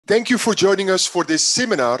Thank you for joining us for this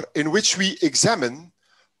seminar in which we examine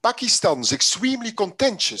Pakistan's extremely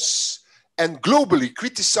contentious and globally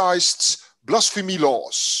criticized blasphemy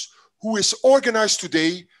laws, who is organized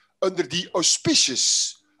today under the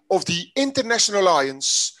auspices of the International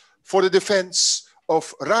Alliance for the Defense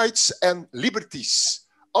of Rights and Liberties,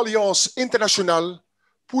 Alliance internationale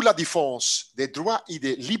pour la défense des droits et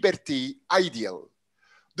des libertés ideal.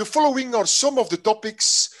 The following are some of the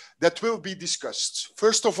topics that will be discussed.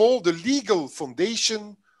 First of all, the legal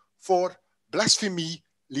foundation for blasphemy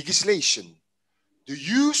legislation, the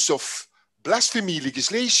use of blasphemy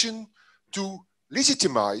legislation to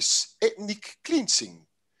legitimize ethnic cleansing,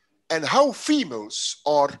 and how females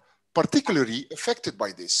are particularly affected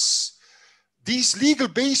by this. These legal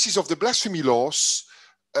bases of the blasphemy laws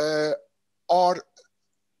are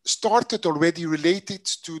started already related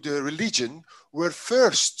to the religion, were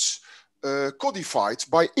first codified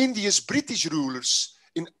by India's British rulers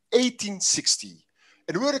in 1860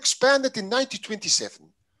 and were expanded in 1927.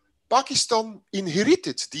 Pakistan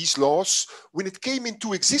inherited these laws when it came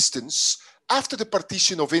into existence after the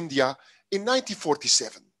partition of India in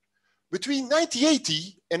 1947. Between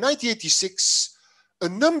 1980 and 1986, a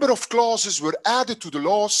number of clauses were added to the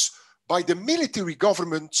laws by the military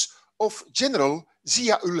government of General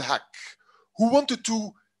Zia-ul-Haq, who wanted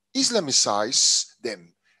to Islamicize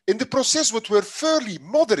them. In the process, what were fairly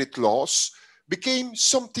moderate laws became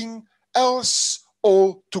something else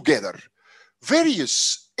altogether.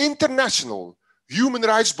 Various international human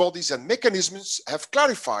rights bodies and mechanisms have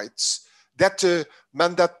clarified that the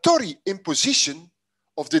mandatory imposition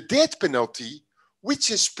of the death penalty,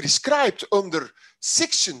 which is prescribed under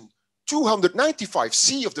Section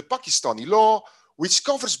 295C of the Pakistani law, which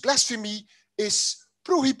covers blasphemy, is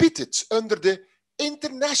prohibited under the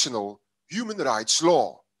international human rights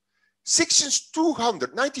law. Section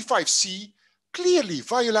 295C clearly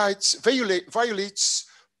violates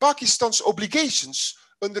Pakistan's obligations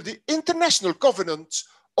under the International Covenant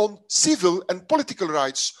on Civil and Political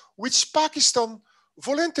Rights, which Pakistan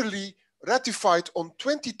voluntarily ratified on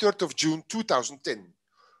 23rd of June 2010,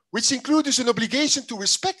 which includes an obligation to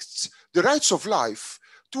respect the rights of life,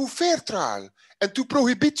 to fair trial, and to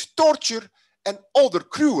prohibit torture and other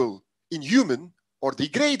cruel, inhuman, or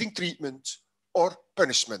degrading treatment or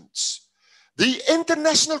punishments. The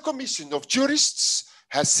International Commission of Jurists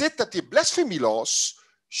has said that the blasphemy laws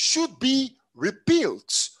should be repealed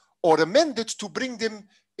or amended to bring them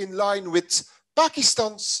in line with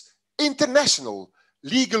Pakistan's international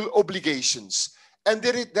legal obligations, and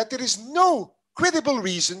that there is no credible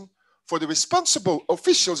reason for the responsible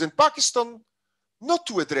officials in Pakistan not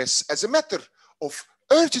to address as a matter of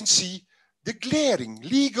urgency the glaring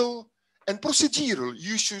legal and procedural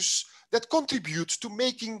issues that contribute to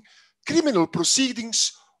making criminal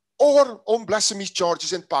proceedings or on blasphemy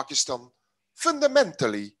charges in Pakistan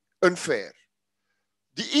fundamentally unfair.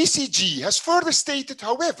 The ECG has further stated,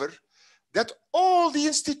 however, that all the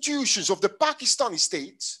institutions of the Pakistani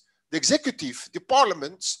state, the executive, the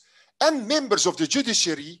parliament, and members of the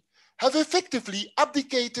judiciary have effectively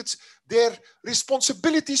abdicated their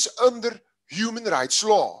responsibilities under human rights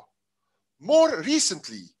law. More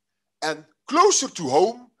recently, and closer to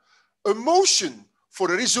home, a motion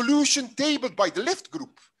for a resolution tabled by the left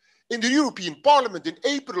group in the European Parliament in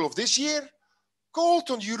April of this year called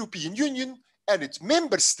on the European Union and its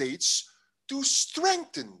member states to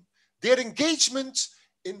strengthen their engagement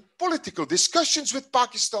in political discussions with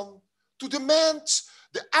Pakistan, to demand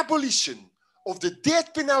the abolition of the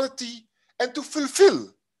death penalty and to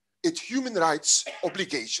fulfill its human rights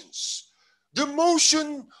obligations. The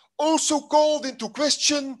motion also called into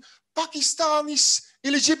question Pakistan's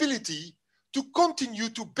eligibility to continue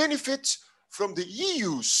to benefit from the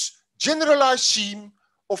EU's generalized scheme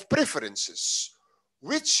of preferences,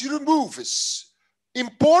 which removes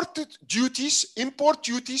import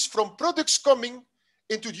duties from products coming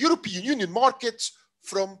into the European Union market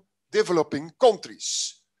from developing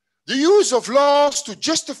countries. The use of laws to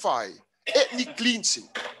justify ethnic cleansing.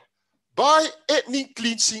 By ethnic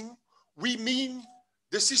cleansing, we mean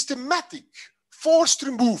the systematic forced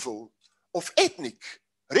removal of ethnic,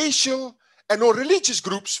 racial, and or religious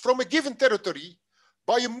groups from a given territory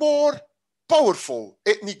by a more powerful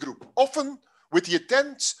ethnic group, often with the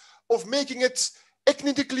intent of making it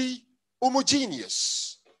ethnically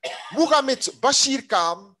homogeneous. Mohammed Bashir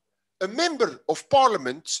Khan, a member of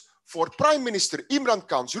parliament for Prime Minister Imran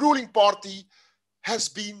Khan's ruling party, has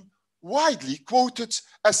been widely quoted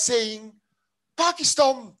as saying,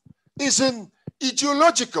 Pakistan is an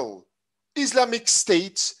ideological Islamic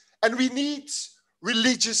state and we need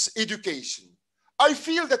religious education. I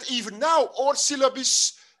feel that even now our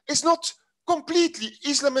syllabus is not completely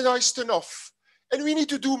Islamized enough. And we need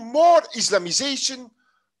to do more Islamization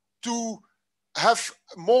to have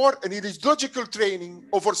more an ideological training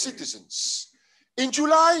of our citizens. In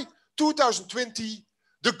July 2020,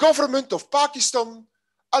 the government of Pakistan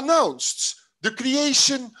announced the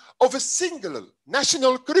creation of a single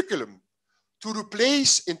national curriculum to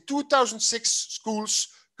replace in 2006 schools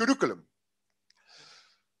curriculum.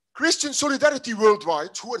 Christian Solidarity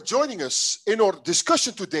Worldwide, who are joining us in our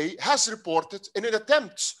discussion today, has reported in an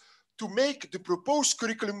attempt to make the proposed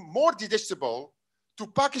curriculum more digestible to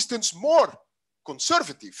Pakistan's more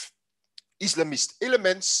conservative Islamist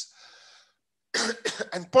elements,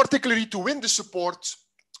 and particularly to win the support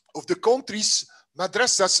of the country's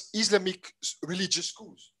madrasas, Islamic religious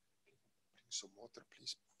schools. Some water,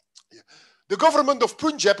 please. Yeah. The government of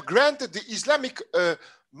Punjab granted the Islamic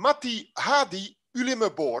Mati-Hadi Ulema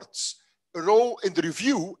boards a role in the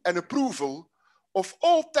review and approval of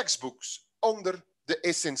all textbooks under the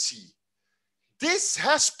SNC. This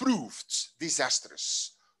has proved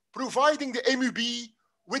disastrous, providing the MUB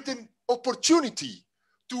with an opportunity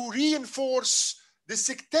to reinforce the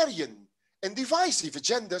sectarian and divisive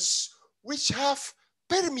agendas which have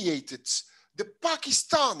permeated the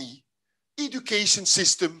Pakistani education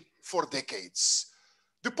system for decades.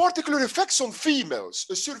 The particular effects on females,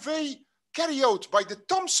 a survey carried out by the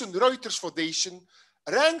Thomson Reuters Foundation,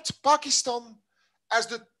 ranked Pakistan as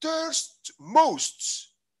the third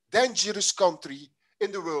most dangerous country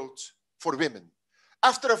in the world for women,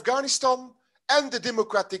 after Afghanistan and the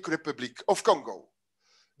Democratic Republic of Congo.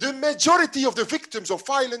 The majority of the victims of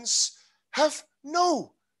violence have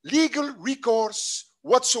no legal recourse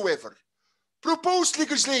whatsoever. Proposed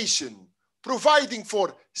legislation providing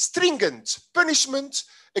for stringent punishment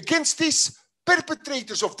against these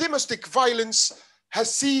perpetrators of domestic violence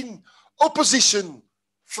has seen opposition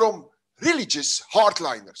from religious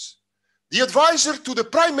hardliners. The advisor to the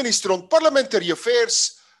Prime Minister on Parliamentary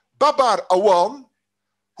Affairs, Babar Awan,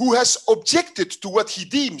 who has objected to what he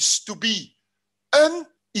deems to be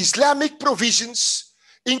un-Islamic provisions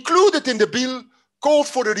included in the bill, called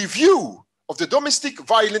for a review of the domestic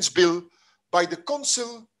violence bill by the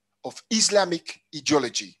Council of Islamic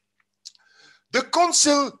Ideology. The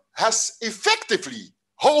Council has effectively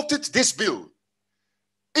halted this bill.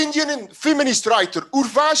 Indian feminist writer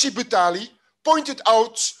Urvashi Butali pointed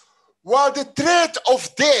out, while the threat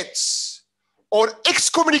of death or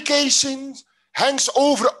excommunication hangs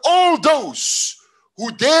over all those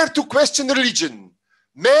who dare to question religion,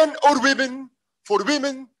 men or women, for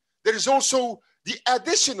women, there is also the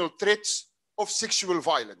additional threat of sexual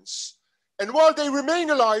violence. And while they remain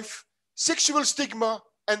alive, sexual stigma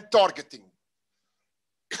and targeting.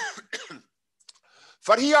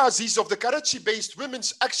 Farhia Aziz of the Karachi-based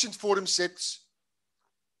Women's Action Forum said,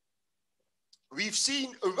 "We've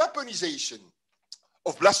seen a weaponization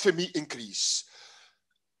of blasphemy increase.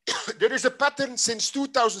 There is a pattern since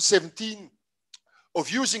 2017 of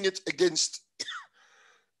using it against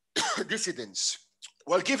dissidents,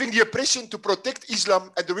 while giving the impression to protect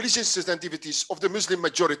Islam and the religious sensitivities of the Muslim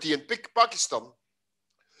majority in Pakistan.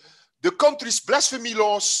 The country's blasphemy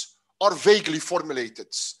laws are vaguely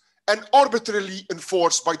formulated and arbitrarily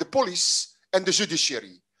enforced by the police and the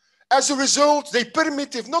judiciary. As a result, they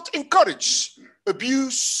permit, if not encourage,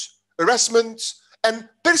 abuse, harassment, and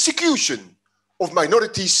persecution of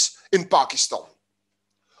minorities in Pakistan.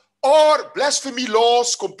 Are blasphemy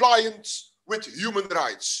laws compliant with human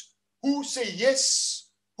rights? Who say yes?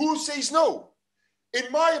 Who says no?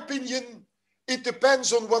 In my opinion, it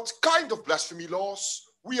depends on what kind of blasphemy laws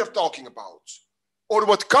we are talking about, or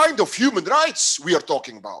what kind of human rights we are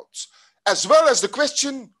talking about, as well as the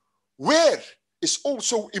question, where is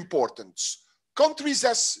also important. Countries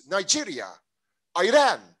as Nigeria,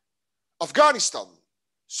 Iran, Afghanistan,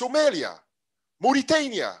 Somalia,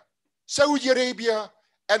 Mauritania, Saudi Arabia,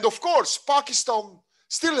 and of course, Pakistan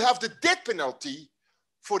still have the death penalty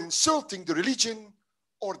for insulting the religion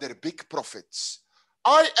or their big profits.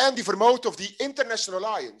 I and the Vermaut of the International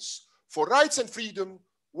Alliance for Rights and Freedom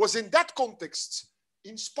was in that context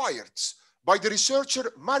inspired by the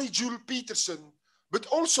researcher Mary-Jules Peterson, but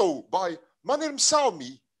also by Manel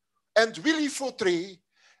Msalmi and Willy Fautré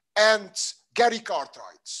and Gary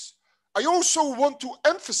Cartwright. I also want to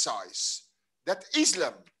emphasize that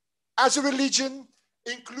Islam as a religion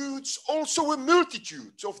includes also a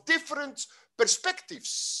multitude of different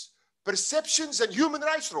perspectives, perceptions, and human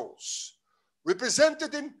rights roles,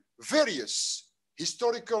 represented in various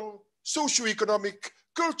historical, socio-economic,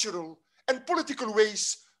 cultural, and political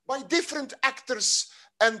ways by different actors.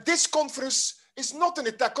 And this conference is not an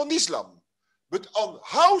attack on Islam, but on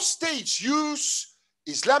how states use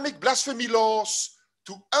Islamic blasphemy laws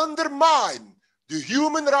to undermine the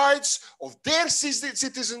human rights of their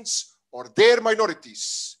citizens or their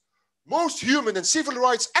minorities. Most human and civil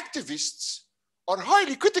rights activists are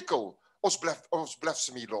highly critical of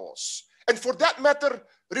blasphemy laws, and for that matter,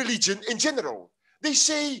 religion in general. They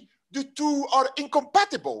say the two are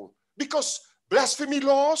incompatible because blasphemy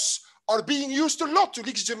laws are being used a lot to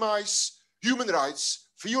legitimize human rights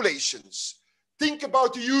violations. Think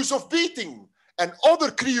about the use of beating and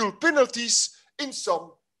other cruel penalties in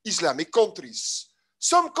some Islamic countries.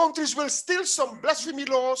 Some countries will still some blasphemy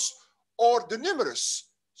laws or the numerous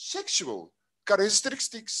sexual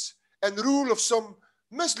characteristics and rule of some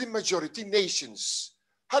Muslim majority nations.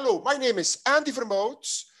 Hello, my name is Andy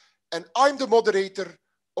Vermaut, and I'm the moderator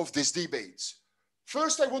of this debate.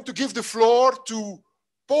 First, I want to give the floor to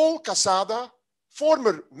Paulo Casada,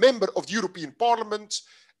 former member of the European Parliament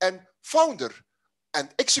and founder and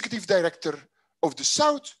executive director of the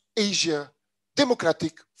South Asia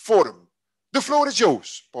Democratic Forum. The floor is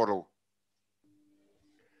yours, Paulo.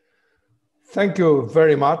 Thank you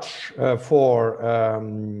very much for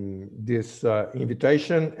this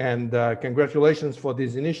invitation, and congratulations for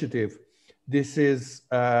this initiative. This is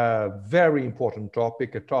a very important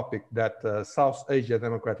topic, a topic that South Asia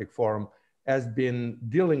Democratic Forum has been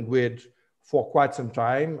dealing with for quite some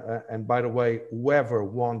time. And by the way, whoever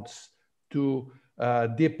wants to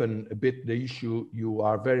deepen a bit the issue, you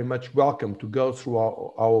are very much welcome to go through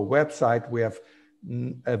our website. We have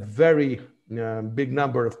a very big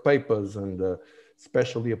number of papers, and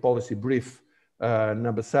especially a policy brief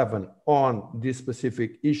number 7 on this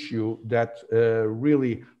specific issue that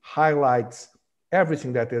really highlights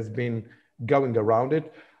everything that has been going around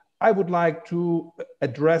it. I would like to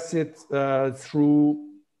address it through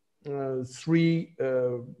 3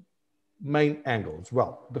 main angles.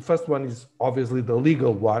 Well, the first one is obviously the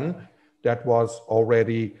legal one that was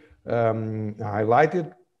already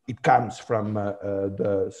highlighted. It comes from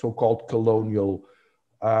the so-called colonial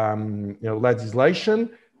legislation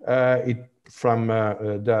from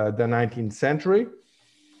the 19th century.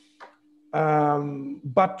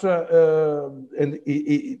 But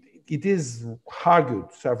it is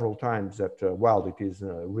argued several times that, well, it is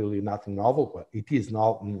really nothing novel, but it is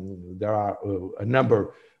not. There are a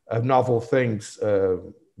number of novel things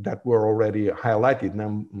that were already highlighted,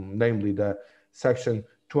 namely the section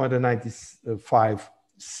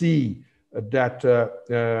 295C that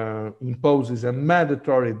imposes a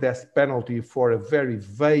mandatory death penalty for a very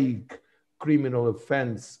vague criminal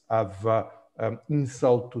offense of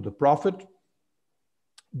insult to the prophet.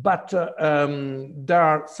 But there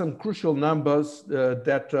are some crucial numbers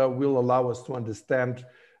that will allow us to understand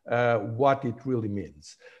what it really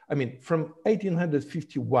means. I mean, from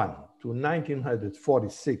 1851 to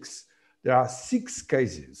 1946, there are 6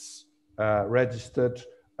 cases registered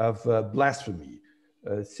of blasphemy,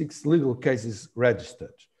 6 legal cases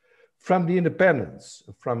registered. From the independence,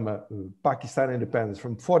 from Pakistan independence,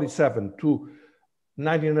 from 47 to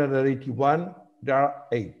 1981, there are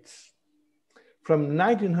 8. From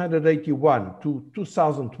 1981 to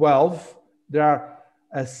 2012, there are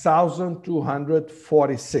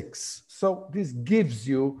 1,246. So this gives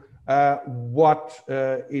you what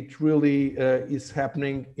it really is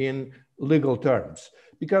happening in legal terms.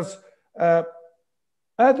 Because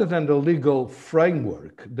other than the legal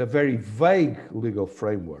framework, the very vague legal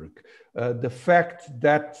framework, the fact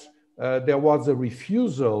that there was a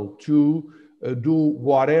refusal to do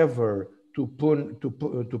whatever to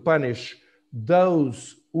punish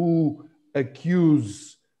those who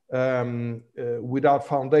accuse without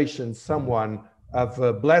foundation someone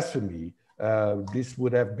of blasphemy, this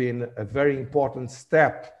would have been a very important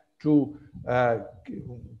step to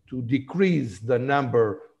decrease the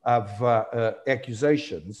number of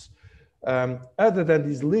accusations. Other than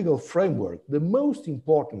this legal framework, the most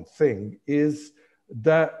important thing is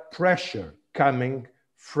the pressure coming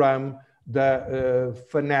from the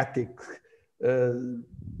fanatic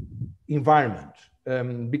environment,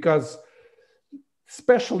 because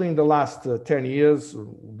especially in the last 10 years,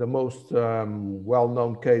 the most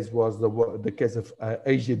well-known case was the case of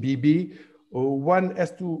Asia Bibi. One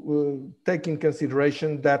has to take in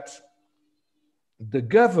consideration that the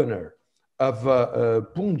governor of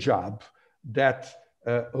Punjab that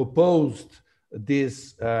opposed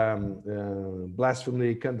this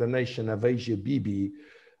blasphemy condemnation of Asia Bibi,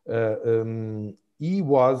 he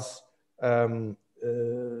was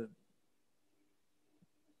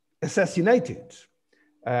assassinated.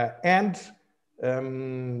 And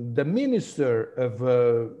the minister of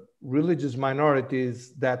religious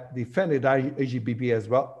minorities that defended Asia Bibi as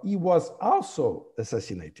well, he was also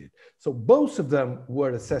assassinated. So both of them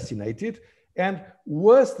were assassinated. And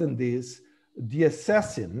worse than this, the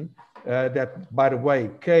assassin, that, by the way,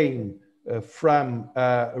 came from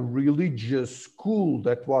a religious school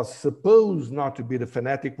that was supposed not to be the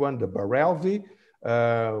fanatic one, the Barelvi,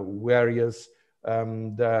 whereas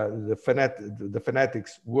the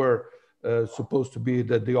fanatics were supposed to be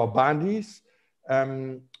the Diobandis.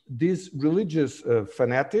 This religious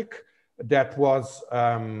fanatic that was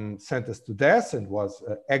sentenced to death and was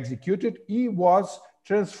executed, he was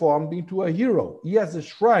transformed into a hero. He has a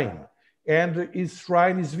shrine, and his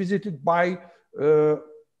shrine is visited by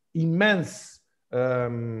immense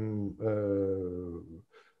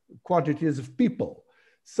quantities of people.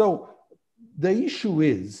 So the issue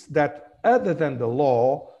is that other than the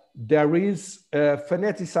law, there is a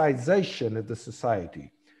fanaticization of the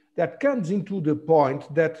society that comes into the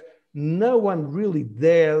point that no one really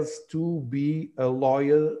dares to be a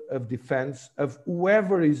lawyer of defense of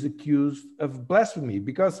whoever is accused of blasphemy,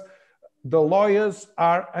 because the lawyers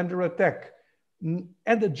are under attack.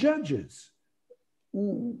 And the judges,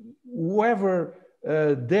 whoever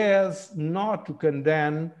dares not to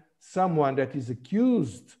condemn someone that is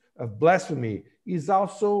accused of blasphemy is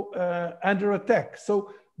also under attack.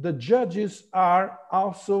 So the judges are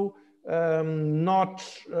also not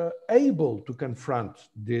able to confront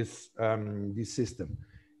this, this system.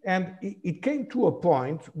 And it came to a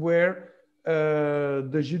point where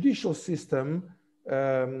the judicial system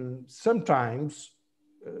sometimes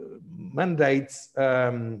mandates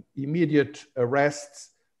immediate arrests,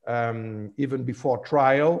 even before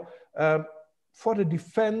trial, for the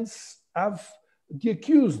defense of the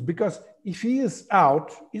accused, because if he is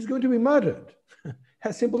out, he's going to be murdered.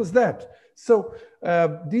 As simple as that. So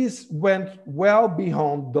this went well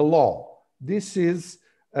beyond the law. This is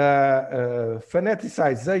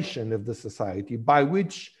fanaticization of the society, by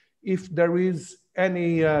which if there is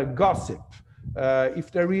any gossip, if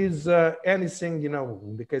there is anything, you know,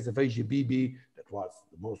 in the case of AGBB, that was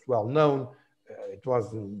the most well known, it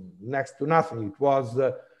was next to nothing. It was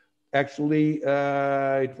actually,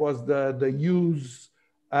 it was the use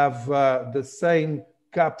of the same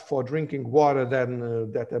cup for drinking water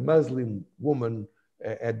than that a Muslim woman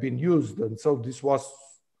had been used. And so this was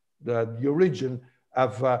the origin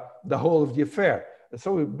of the whole of the affair.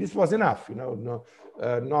 So this was enough, you know,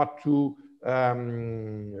 not to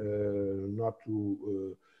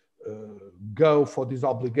go for this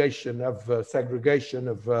obligation of segregation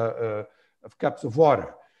of cups of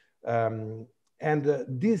water. And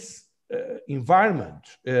this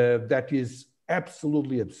environment that is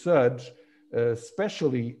absolutely absurd,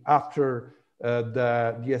 especially after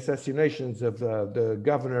the assassinations of the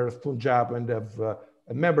governor of Punjab and of a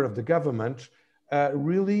member of the government,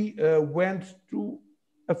 really went to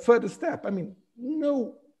a further step. I mean,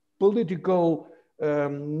 no political,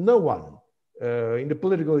 no one in the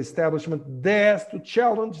political establishment dares to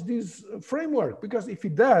challenge this framework, because if he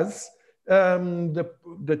does,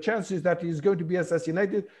 the chances that he's going to be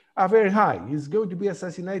assassinated are very high. He's going to be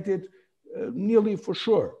assassinated nearly for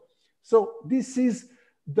sure. So this is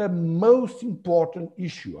the most important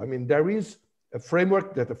issue. I mean, there is a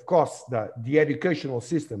framework that, of course, the educational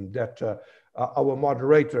system that our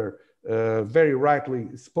moderator very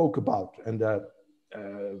rightly spoke about, and the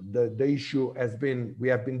issue has been, we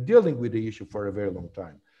have been dealing with the issue for a very long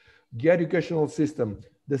time. The educational system,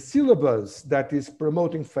 the syllabus that is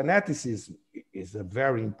promoting fanaticism is a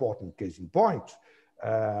very important case in point.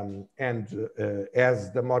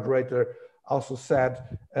 As the moderator also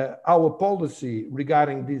said, our policy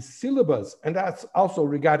regarding this syllabus, and that's also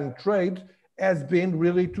regarding trade, has been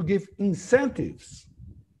really to give incentives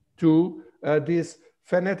to this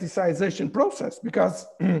fanaticization process, because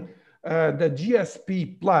the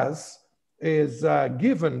GSP Plus is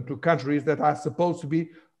given to countries that are supposed to be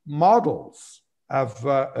models of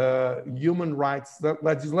human rights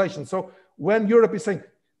legislation. So when Europe is saying,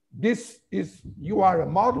 this is, you are a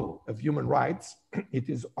model of human rights, it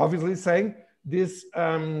is obviously saying this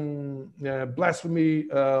blasphemy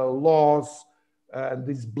laws,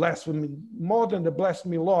 this blasphemy, more than the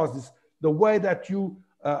blasphemy laws, is the way that you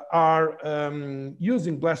are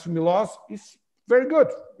using blasphemy laws is very good.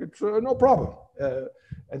 It's no problem.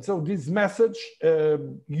 And so this message,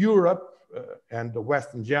 Europe and the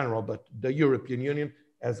West in general, but the European Union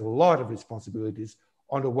has a lot of responsibilities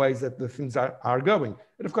on the ways that the things are going.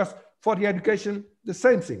 And of course, for the education, the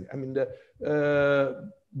same thing. I mean,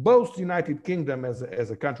 both the United Kingdom as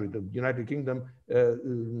a country, the United Kingdom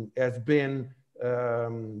has been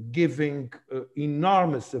giving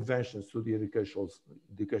enormous subventions to the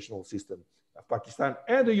educational system of Pakistan,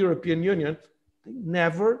 and the European Union, they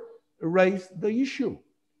never raised the issue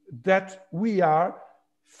that we are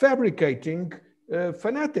fabricating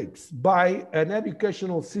fanatics, by an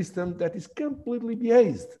educational system that is completely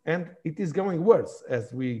biased, and it is going worse,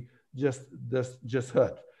 as we just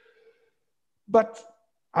heard. But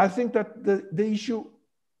I think that the issue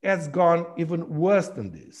has gone even worse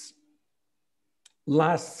than this.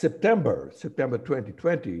 Last September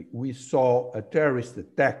 2020, we saw a terrorist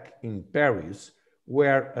attack in Paris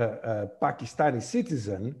where a Pakistani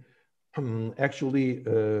citizen, actually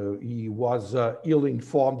he was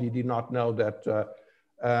ill-informed. He did not know that the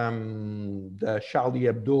Charlie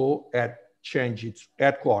Hebdo had changed its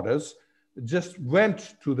headquarters, just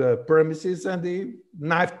went to the premises and they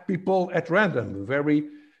knifed people at random,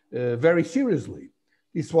 very seriously.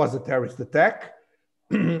 This was a terrorist attack.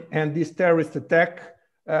 And this terrorist attack,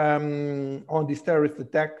 on this terrorist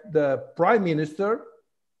attack, the Prime Minister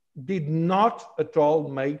did not at all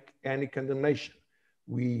make any condemnation.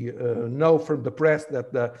 We know from the press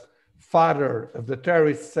that the father of the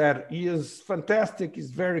terrorist said he is fantastic,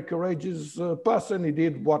 he's a very courageous person, he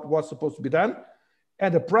did what was supposed to be done.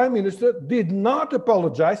 And the Prime Minister did not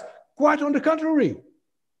apologize, quite on the contrary.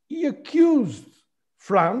 He accused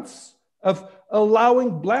France of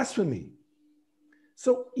allowing blasphemy.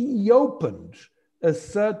 So he opened a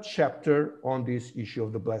third chapter on this issue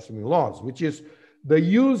of the blasphemy laws, which is the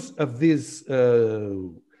use of this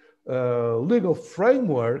legal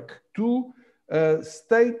framework to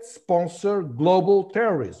state-sponsor global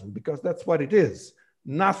terrorism, because that's what it is,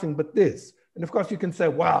 nothing but this. And of course you can say,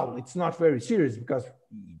 well, it's not very serious because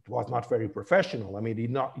it was not very professional. I mean, he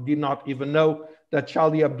did not even know that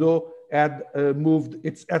Charlie Hebdo had moved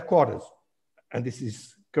its headquarters. And this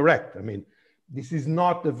is correct. I mean, this is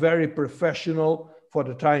not a very professional, for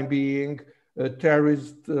the time being,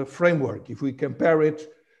 terrorist framework. If we compare it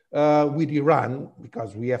with Iran,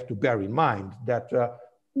 because we have to bear in mind that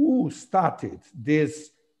who started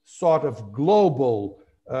this sort of global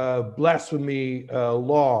blasphemy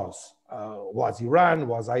laws was Iran,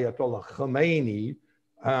 was Ayatollah Khomeini,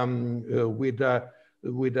 with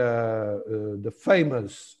the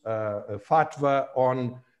famous fatwa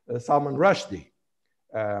on Salman Rushdie.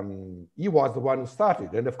 He was the one who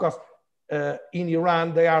started. And of course, in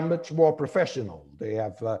Iran, they are much more professional. They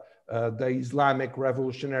have the Islamic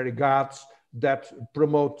Revolutionary Guards that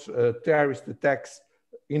promote terrorist attacks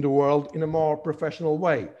in the world in a more professional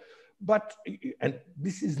way. But, and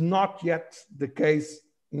this is not yet the case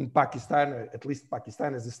in Pakistan, at least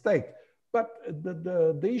Pakistan as a state. But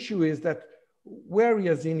the issue is that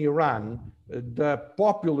whereas in Iran, the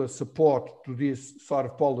popular support to this sort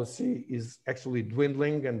of policy is actually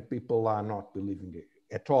dwindling and people are not believing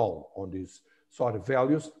at all on these sort of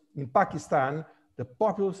values. In Pakistan, the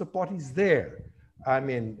popular support is there. I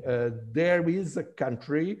mean, there is a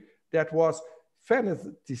country that was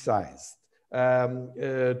fanaticized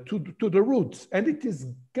to the roots, and it is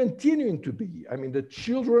continuing to be. I mean, the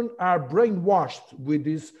children are brainwashed with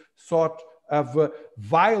this sort of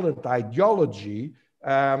violent ideology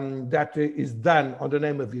that is done on the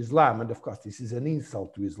name of Islam. And of course, this is an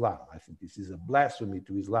insult to Islam. I think this is a blasphemy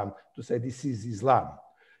to Islam to say this is Islam.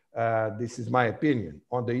 This is my opinion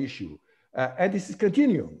on the issue. And this is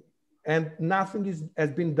continuing. And nothing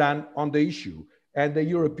has been done on the issue. And the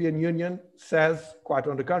European Union says, quite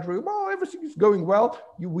on the contrary, well, everything is going well.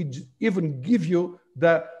 We even give you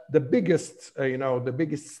the biggest, the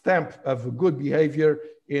biggest stamp of good behavior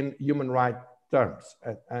in human rights terms.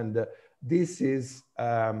 And this is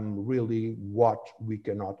really what we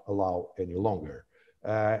cannot allow any longer.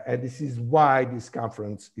 And this is why this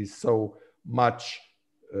conference is so much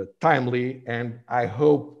timely. And I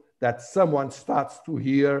hope that someone starts to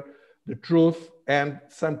hear the truth and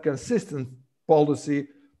some consistent policy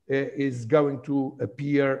is going to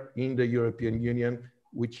appear in the European Union,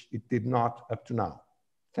 which it did not up to now.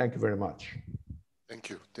 Thank you very much. Thank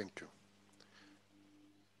you, thank you.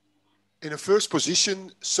 In a first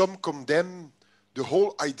position, some condemn the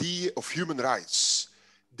whole idea of human rights.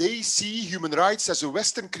 They see human rights as a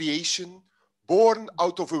Western creation, born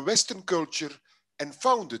out of a Western culture and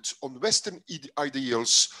founded on Western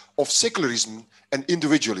ideals of secularism and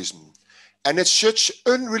individualism, and as such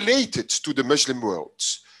unrelated to the Muslim world.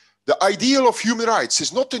 The ideal of human rights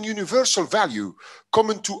is not a universal value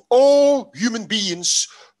common to all human beings,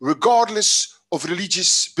 regardless of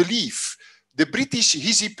religious belief. The British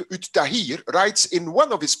Hizib ut-Tahrir writes in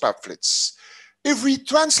one of his pamphlets, if we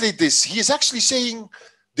translate this, he is actually saying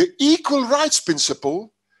the equal rights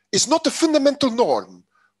principle is not a fundamental norm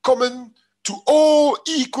common to all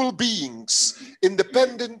equal beings,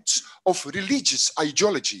 independent of religious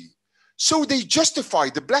ideology. So they justify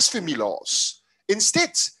the blasphemy laws.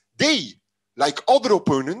 Instead, they, like other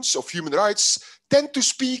opponents of human rights, tend to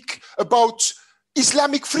speak about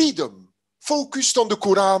Islamic freedom, focused on the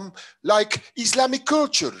Quran like Islamic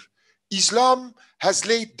culture. Islam has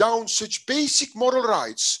laid down such basic moral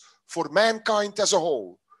rights for mankind as a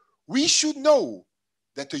whole. We should know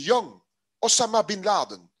that the young Osama bin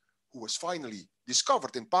Laden, who was finally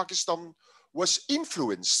discovered in Pakistan, was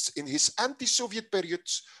influenced in his anti-Soviet period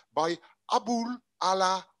by Abul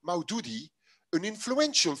Ala Maududi, an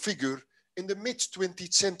influential figure in the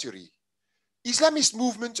mid-20th century. Islamist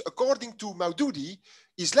movement, according to Maududi,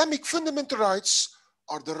 Islamic fundamental rights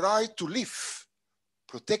are the right to live,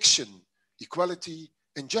 protection, equality,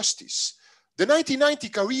 and justice. The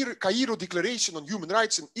 1990 Cairo Declaration on Human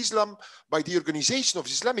Rights in Islam by the Organization of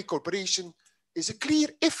Islamic Cooperation is a clear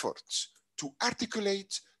effort to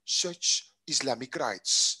articulate such Islamic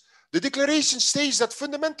rights. The declaration states that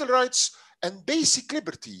fundamental rights and basic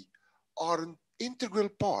liberty are an integral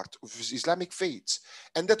part of Islamic faith,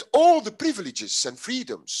 and that all the privileges and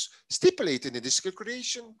freedoms stipulated in this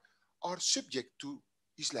declaration are subject to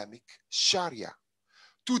Islamic Sharia.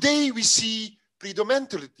 Today we see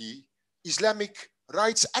predominantly Islamic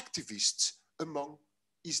rights activists among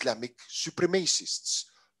Islamic supremacists,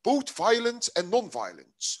 both violent and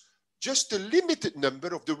non-violent. Just a limited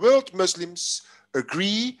number of the world Muslims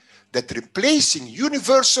agree that replacing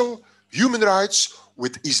universal human rights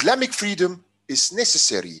with Islamic freedom is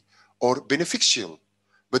necessary or beneficial.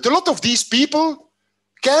 But a lot of these people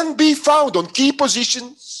can be found on key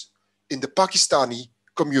positions in the Pakistani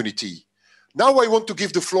community. Now I want to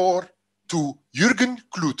give the floor to Jürgen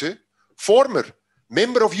Klute, former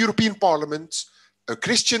member of European Parliament, a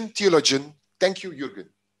Christian theologian. Thank you, Jürgen.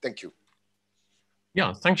 Thank you.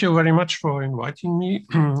 Yeah, thank you very much for inviting me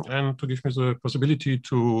and to give me the possibility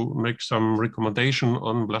to make some recommendation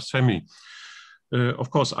on blasphemy. Of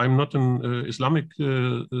course, I'm not an Islamic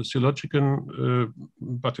theologian,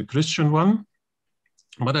 but a Christian one.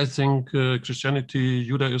 But I think Christianity,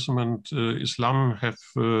 Judaism, and Islam have,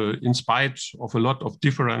 in spite of a lot of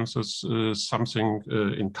differences, something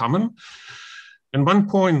in common. And one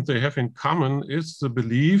point they have in common is the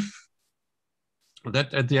belief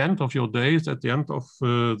that at the end of your days, at the end of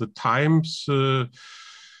the times,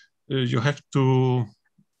 you have to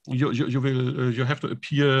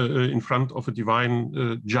appear in front of a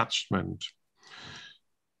divine judgment.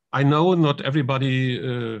 I know not everybody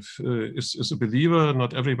is a believer.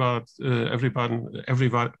 Not everybody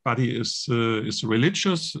is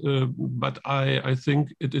religious. But I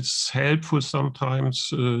think it is helpful sometimes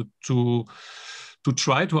to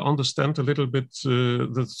try to understand a little bit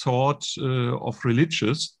the thought of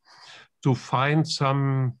religious, to find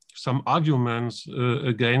some arguments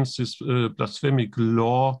against this blasphemic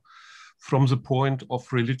law from the point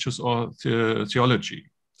of religious or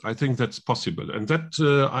theology. I think that's possible, and that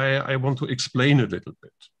I want to explain a little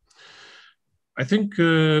bit. I think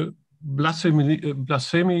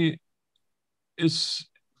blasphemy is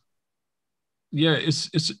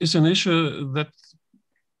an issue that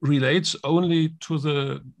relates only to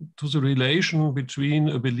the relation between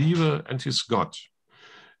a believer and his God.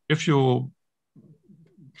 If you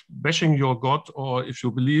bashing your God, or if you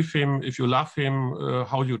believe him, if you love him,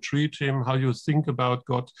 how you treat him, how you think about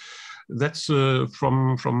God, that's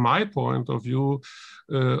from my point of view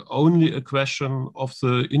only a question of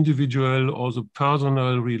the individual or the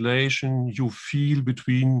personal relation you feel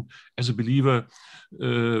between, as a believer,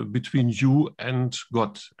 between you and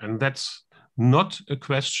God, and that's not a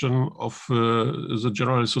question of the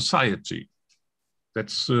general society.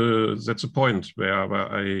 That's a point where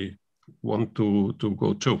I want to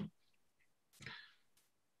go to.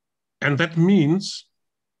 And that means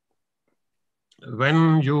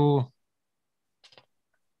when you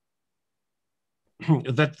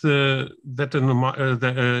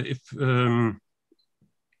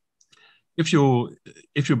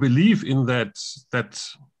if you believe in that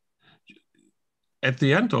at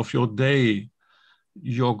the end of your day,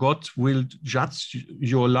 your God will judge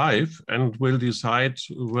your life and will decide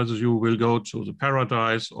whether you will go to the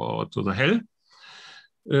paradise or to the hell,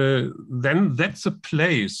 then that's a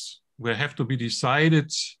place where have to be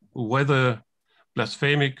decided whether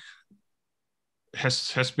blasphemic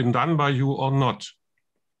has been done by you or not.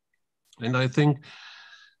 And I think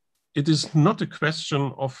it is not a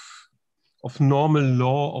question of normal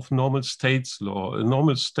law, of normal states law. A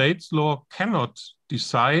normal states law cannot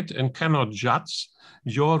decide and cannot judge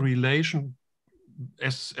your relation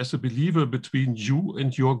as a believer between you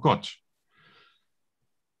and your God.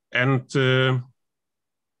 And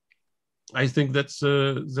I think that's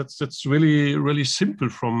really simple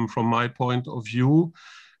from my point of view.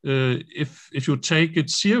 If you take it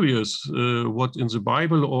serious, what in the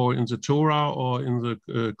Bible or in the Torah or in the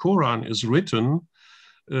Quran is written,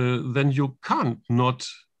 then you can't not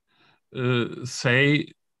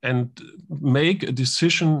say and make a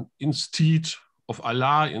decision instead of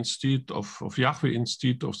Allah, instead of Yahweh,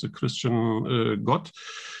 instead of the Christian God.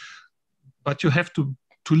 But you have to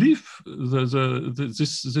leave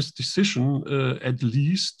this decision at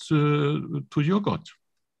least to your God.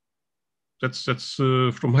 That's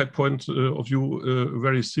from my point of view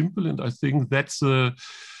very simple, and I think that's a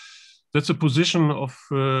position of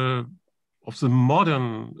the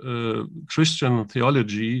modern Christian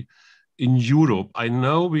theology in Europe. I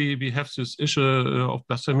know we have this issue of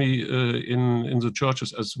blasphemy in the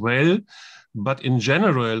churches as well, but in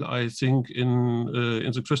general, I think in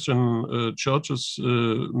the Christian churches,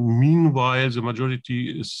 meanwhile, the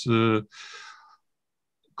majority is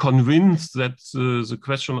convinced that the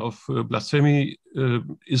question of blasphemy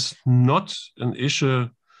is not an issue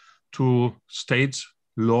to state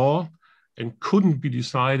law and couldn't be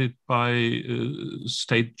decided by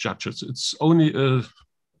state judges. It's only an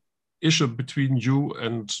issue between you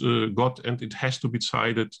and God, and it has to be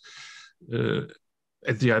decided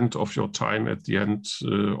at the end of your time, at the end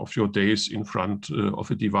of your days in front of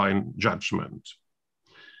a divine judgment.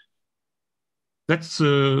 That's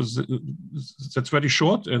very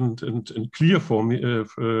short and clear for me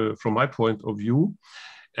from my point of view.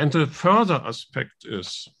 And a further aspect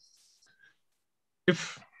is,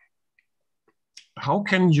 how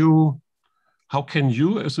can you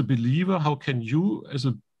as a believer, how can you as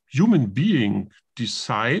a human being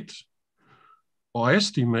decide or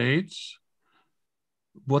estimate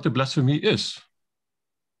what a blasphemy is?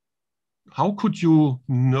 How could you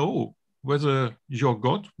know whether your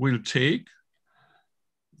God will take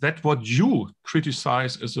that what you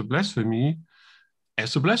criticize as a blasphemy?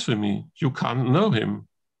 You can't know him.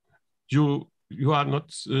 You are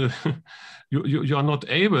not you are not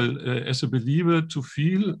able as a believer to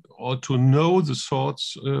feel or to know the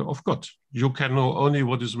thoughts of God. You can know only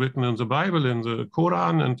what is written in the Bible, in the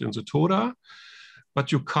Quran, and in the Torah,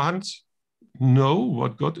 but you can't know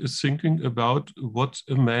what God is thinking about what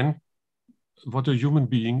a human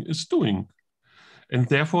being is doing, and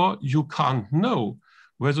therefore you can't know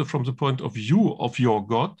whether from the point of view of your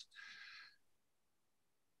God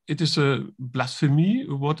it is a blasphemy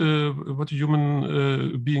what a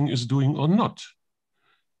human being is doing or not.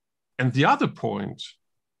 And the other point,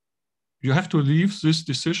 you have to leave this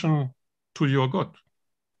decision to your God.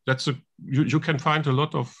 You can find a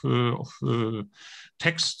lot of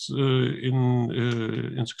texts in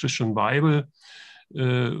the Christian Bible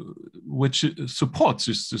which supports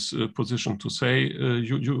this position to say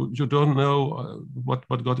you don't know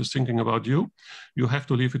what God is thinking about you. You have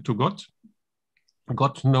to leave it to God.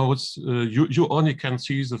 God knows, you only can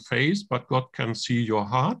see the face, but God can see your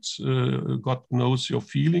heart. God knows your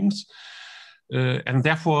feelings. And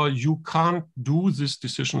therefore, you can't do this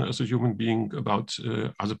decision as a human being about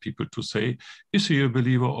other people to say, is he a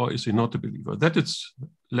believer or is he not a believer? That is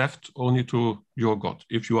left only to your God.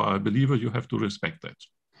 If you are a believer, you have to respect that.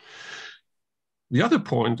 The other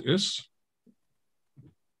point is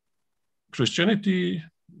Christianity,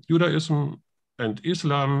 Judaism, and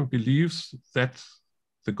Islam believes that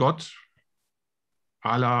the God,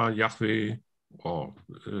 Allah, Yahweh, or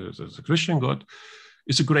the Christian God,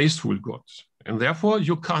 is a graceful God. And therefore,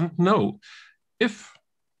 you can't know if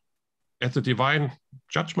at the divine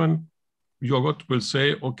judgment, your God will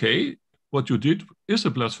say, okay, what you did was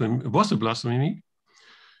a blasphemy.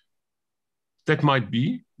 That might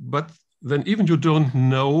be, but then even you don't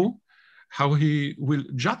know how he will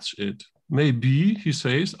judge it. Maybe he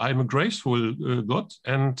says, I'm a graceful God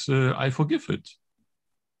and I forgive it.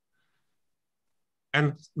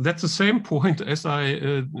 And that's the same point as I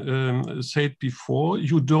said before.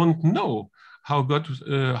 You don't know how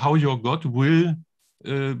your God will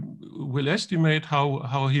estimate,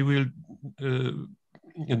 how he will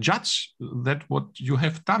judge that what you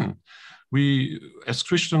have done. We, as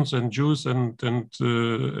Christians and Jews and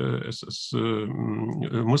as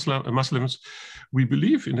Muslims, we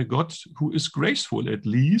believe in a God who is graceful at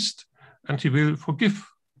least, and he will forgive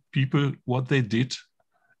people what they did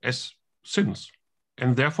as sins.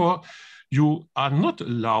 And therefore, you are not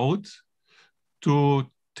allowed to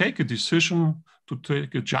take a decision, to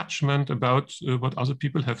take a judgment about what other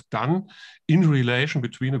people have done in relation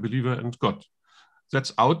between a believer and God.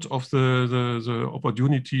 That's out of the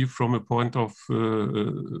opportunity from a point of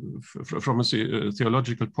from a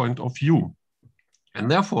theological point of view. And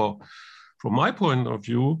therefore, from my point of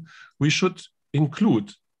view, we should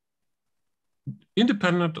include,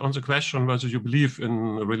 independent on the question whether you believe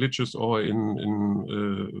in religious or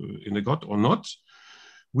in a God or not,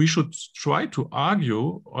 we should try to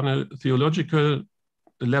argue on a theological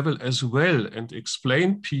level as well and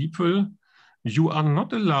explain people you are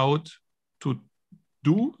not allowed to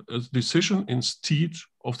do a decision instead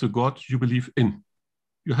of the God you believe in.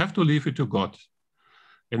 You have to leave it to God.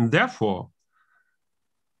 And therefore,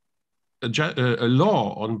 a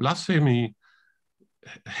law on blasphemy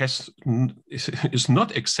is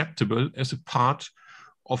not acceptable as a part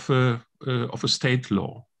of a state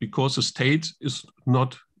law, because the state is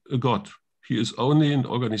not a God. He is only an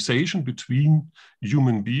organization between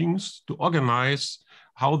human beings to organize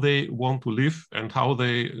how they want to live and how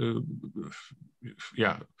they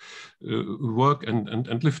work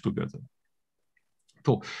and live together.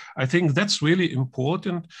 So I think that's really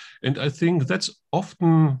important, and I think that's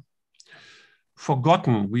often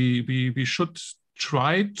forgotten. We should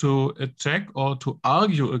try to attack or to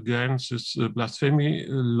argue against this blasphemy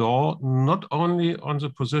law, not only on the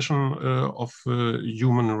position of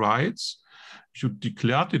human rights. You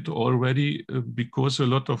declared it already because a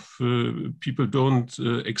lot of people don't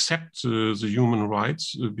accept the human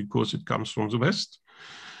rights because it comes from the West.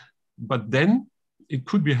 But then it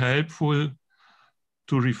could be helpful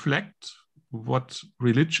to reflect what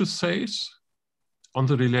religion says on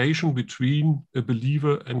the relation between a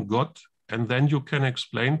believer and God. And then you can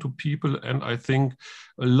explain to people, and I think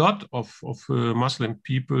a lot of Muslim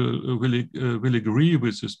people will agree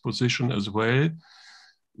with this position as well,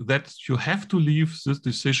 that you have to leave this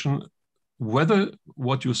decision whether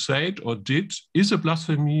what you said or did is a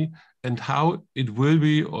blasphemy and how it will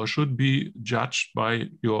be or should be judged by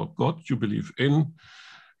your God you believe in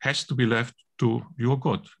has to be left to your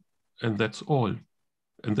God. And that's all.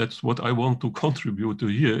 And that's what I want to contribute to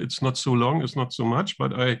here. It's not so long, it's not so much,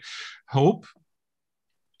 but I hope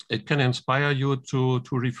it can inspire you to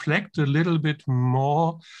reflect a little bit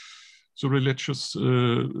more the religious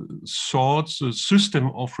thoughts, the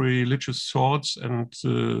system of religious thoughts and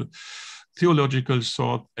theological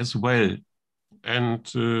thought as well. And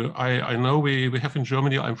I know we have in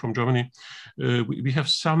Germany, I'm from Germany, we have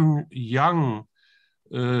some young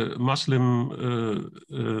Muslim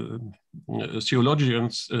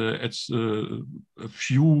theologians at a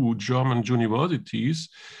few German universities.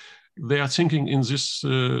 They are thinking in this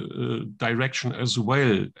direction as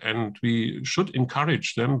well, and we should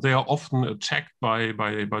encourage them. They are often attacked by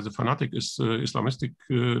the fanatic Islamistic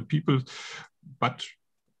people, but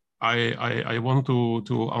I want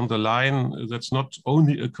to underline that's not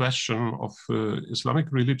only a question of Islamic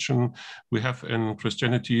religion. We have in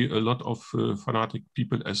Christianity a lot of fanatic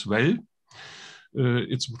people as well.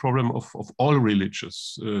 It's a problem of all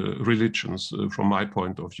religions from my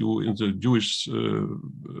point of view. In the Jewish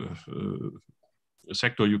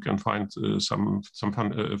sector, you can find some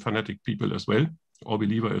fanatic people as well, or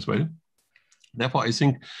believer as well. Therefore, I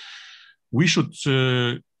think we should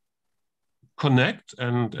connect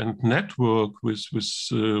and network with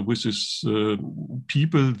these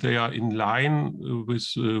people. They are in line with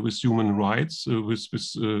human rights, with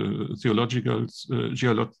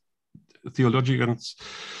theologians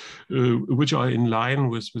which are in line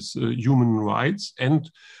with human rights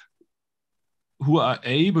and who are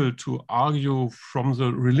able to argue from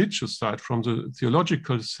the religious side, from the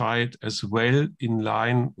theological side as well, in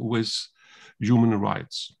line with human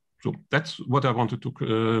rights. So that's what I wanted to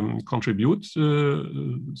contribute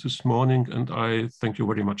this morning, and I thank you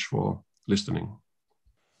very much for listening.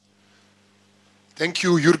 Thank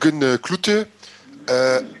you, Jürgen Klute.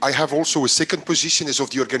 I have also a second position as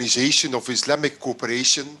of the Organization of Islamic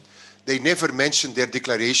Cooperation. They never mentioned their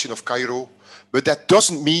declaration of Cairo, but that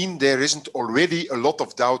doesn't mean there isn't already a lot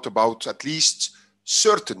of doubt about at least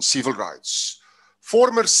certain civil rights.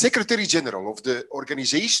 Former Secretary General of the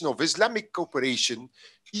Organization of Islamic Cooperation,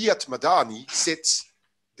 Iyad Madani, said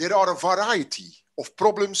there are a variety of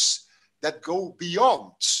problems that go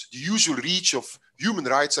beyond the usual reach of human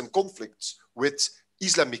rights and conflicts with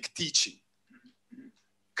Islamic teaching.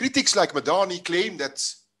 Critics like Madani claim that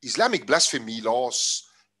Islamic blasphemy laws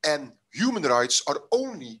and human rights are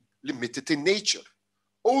only limited in nature.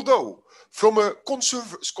 Although, from a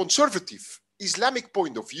conservative Islamic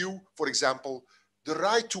point of view, for example, the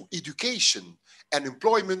right to education and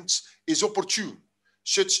employment is opportune.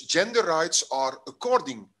 Such gender rights are,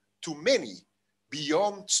 according to many,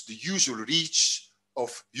 beyond the usual reach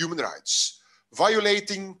of human rights,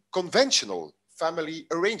 violating conventional family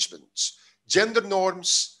arrangements, gender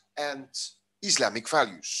norms, and Islamic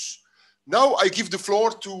values. Now I give the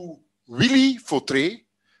floor to Willy Fautré,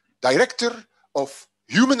 Director of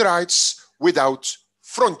Human Rights Without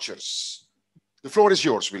Frontiers. The floor is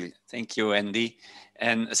yours, Willy. Thank you, Andy.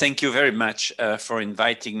 And thank you very much for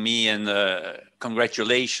inviting me, and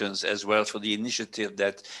congratulations as well for the initiative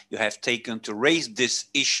that you have taken to raise this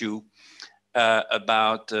issue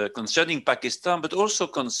concerning Pakistan, but also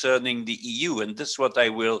concerning the EU. And this is what I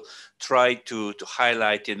will try to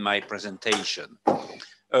highlight in my presentation.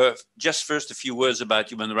 Just first, a few words about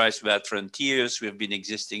Human Rights Without Frontiers. We have been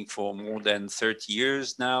existing for more than 30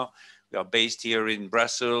 years now. We are based here in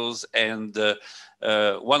Brussels, and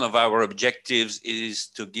one of our objectives is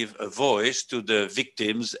to give a voice to the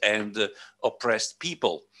victims and oppressed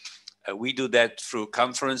people. We do that through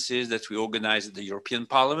conferences that we organize at the European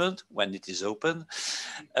Parliament when it is open,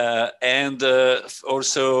 and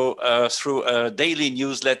also through a daily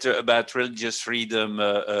newsletter about religious freedom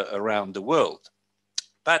around the world.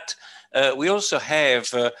 But we also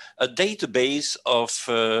have a database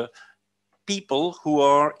of people who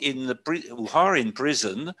are in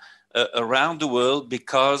prison around the world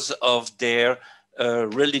because of their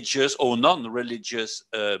religious or non-religious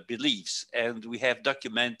beliefs. And we have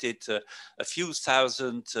documented a few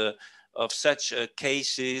thousand of such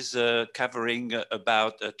cases covering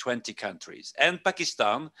about 20 countries. And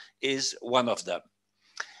Pakistan is one of them.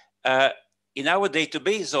 In our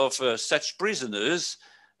database of such prisoners,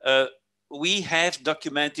 we have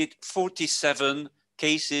documented 47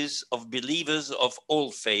 cases of believers of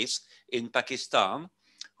all faiths in Pakistan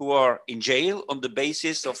who are in jail on the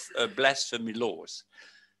basis of blasphemy laws.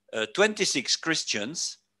 26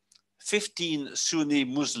 Christians, 15 Sunni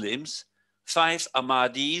Muslims, 5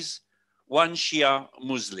 Ahmadis, 1 Shia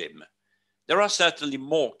Muslim. There are certainly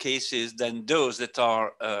more cases than those that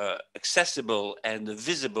are accessible and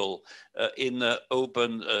visible in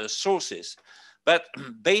open sources. But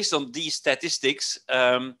based on these statistics,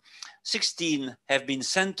 16 have been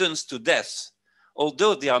sentenced to death.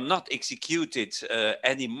 Although they are not executed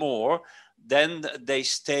anymore, then they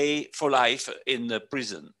stay for life in the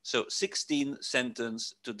prison. So 16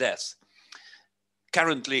 sentenced to death,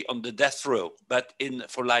 currently on the death row, but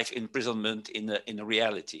for life imprisonment in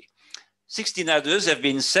reality. 16 others have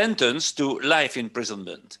been sentenced to life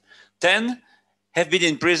imprisonment. 10 have been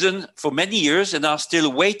in prison for many years and are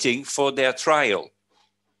still waiting for their trial.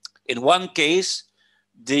 In one case,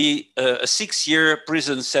 a 6-year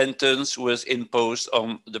prison sentence was imposed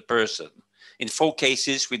on the person. In 4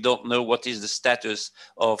 cases, we don't know what is the status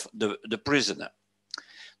of the prisoner.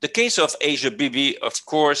 The case of Asia Bibi, of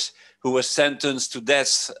course, who was sentenced to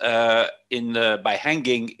death by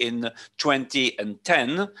hanging in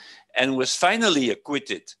 2010 and was finally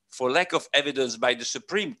acquitted for lack of evidence by the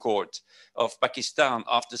Supreme Court of Pakistan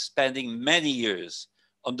after spending many years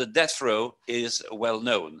on the death row, is well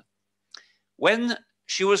known. When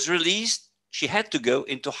she was released, she had to go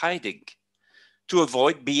into hiding to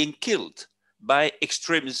avoid being killed by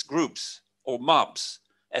extremist groups or mobs,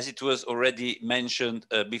 as it was already mentioned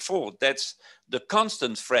before. That's the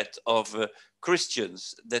constant threat of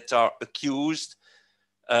Christians that are accused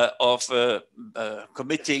of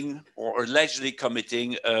committing or allegedly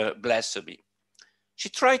committing blasphemy. She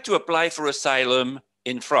tried to apply for asylum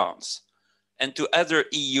in France and to other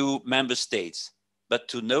EU member states, but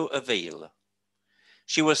to no avail.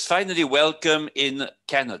 She was finally welcome in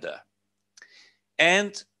Canada.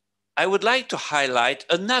 And I would like to highlight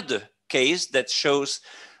another case that shows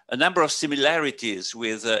a number of similarities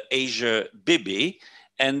with Asia Bibi,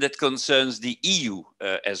 and that concerns the EU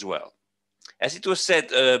as well. As it was said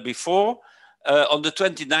before, on the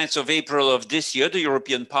 29th of April of this year, the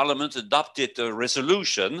European Parliament adopted a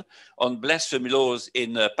resolution on blasphemy laws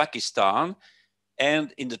in Pakistan.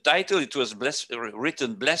 And in the title, it was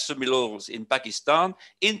written Blasphemy Laws in Pakistan,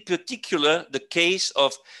 in particular, the case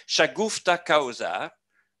of Shagufta Kausar,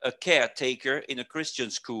 a caretaker in a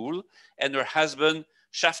Christian school, and her husband,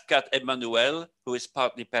 Shafkat Emmanuel, who is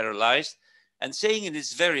partly paralyzed, and saying in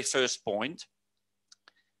its very first point,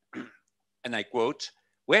 and I quote,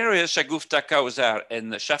 "Whereas Shagufta Kausar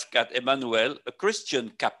and Shafkat Emmanuel, a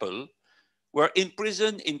Christian couple, were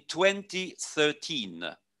imprisoned in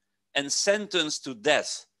 2013 and sentenced to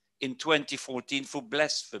death in 2014 for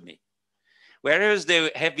blasphemy. Whereas they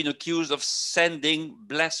have been accused of sending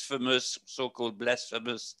blasphemous, so-called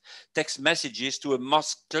blasphemous text messages to a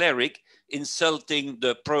mosque cleric insulting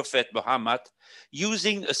the Prophet Muhammad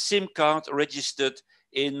using a SIM card registered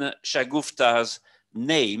in Shagufta's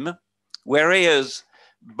name, whereas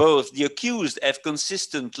both the accused have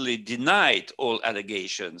consistently denied all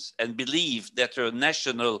allegations and believe that her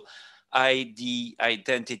national ID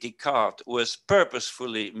identity card was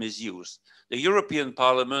purposefully misused. The European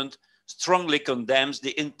Parliament strongly condemns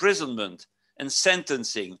the imprisonment and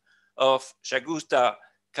sentencing of Shagufta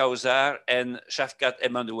Kausar and Shafkat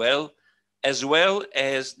Emmanuel, as well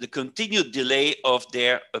as the continued delay of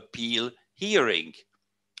their appeal hearing.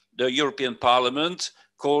 The European Parliament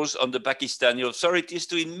calls on the Pakistani authorities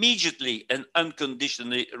to immediately and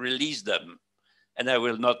unconditionally release them. And I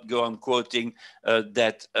will not go on quoting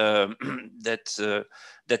that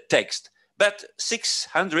text. But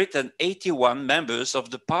 681 members of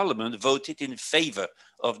the parliament voted in favor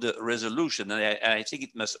of the resolution. And I think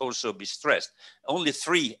it must also be stressed. Only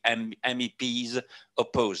 3 MEPs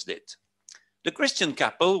opposed it. The Christian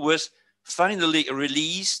couple was finally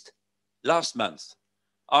released last month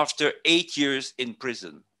after 8 years in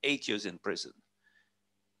prison. 8 years in prison.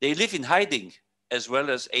 They live in hiding as well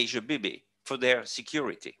as Asia Bibi for their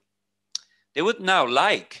security. They would now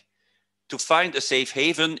like to find a safe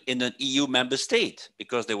haven in an EU member state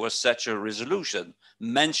because there was such a resolution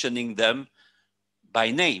mentioning them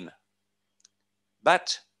by name.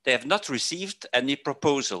 But they have not received any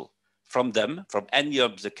proposal from them, from any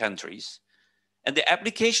of the countries. And the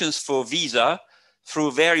applications for visa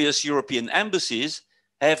through various European embassies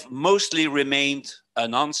have mostly remained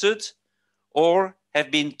unanswered or have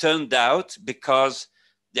been turned out because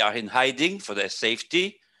they are in hiding for their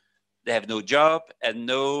safety. They have no job and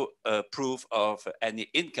no proof of any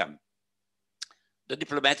income. The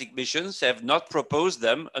diplomatic missions have not proposed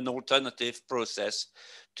them an alternative process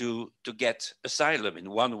to get asylum in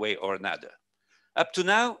one way or another. Up to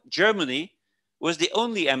now, Germany was the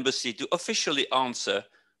only embassy to officially answer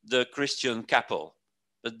the Christian couple,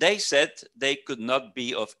 but they said they could not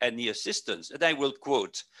be of any assistance. And I will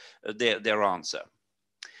quote their answer.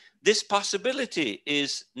 This possibility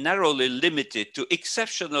is narrowly limited to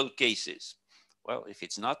exceptional cases. Well, if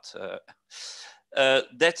it's not,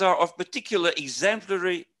 that are of particular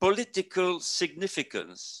exemplary political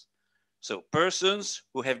significance. So persons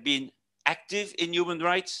who have been active in human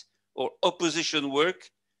rights or opposition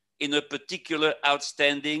work in a particular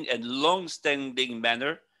outstanding and long-standing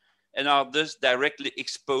manner and are thus directly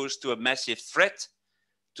exposed to a massive threat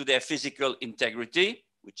to their physical integrity,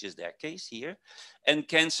 which is their case here, and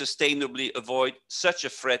can sustainably avoid such a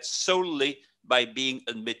threat solely by being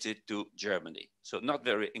admitted to Germany. So not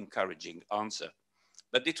very encouraging answer,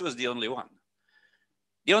 but it was the only one.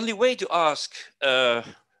 The only way to ask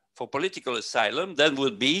for political asylum then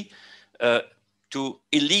would be to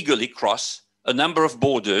illegally cross a number of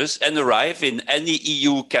borders and arrive in any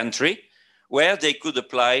EU country where they could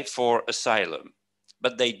apply for asylum.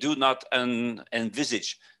 But they do not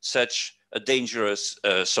envisage such a dangerous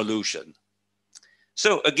solution.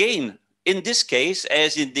 So again, in this case,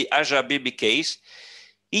 as in the Asia Bibi case,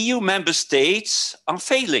 EU member states are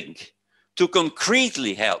failing to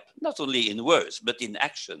concretely help, not only in words, but in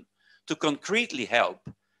action, to concretely help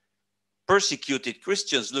persecuted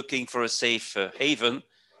Christians looking for a safe haven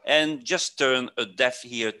and just turn a deaf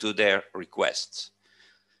ear to their requests.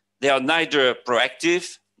 They are neither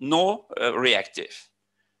proactive nor reactive.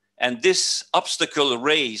 And this obstacle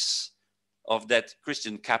race of that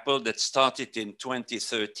Christian couple that started in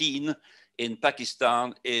 2013 in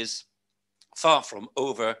Pakistan is far from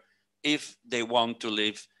over if they want to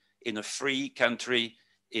live in a free country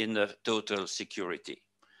in a total security.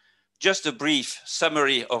 Just a brief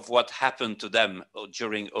summary of what happened to them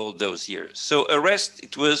during all those years. So arrest,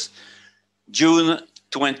 it was June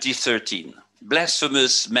 2013.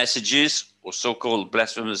 Blasphemous messages, or so-called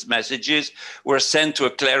blasphemous messages, were sent to a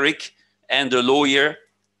cleric and a lawyer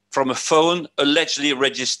from a phone allegedly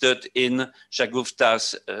registered in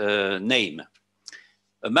Shagufta's name.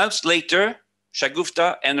 A month later,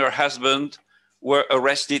 Shagufta and her husband were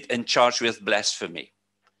arrested and charged with blasphemy.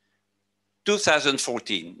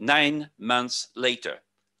 2014, 9 months later,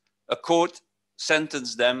 a court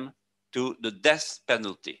sentenced them to the death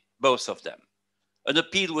penalty, both of them. An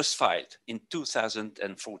appeal was filed in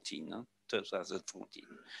 2014.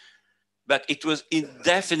 But it was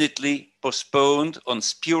indefinitely postponed on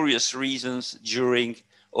spurious reasons during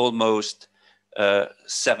almost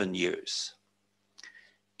 7 years.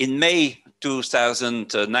 In May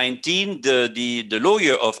 2019, the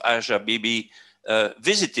lawyer of Asia Bibi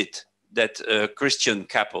visited that Christian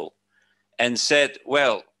couple and said,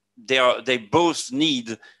 well, they both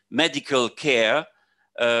need medical care.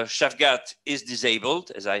 Shafgat is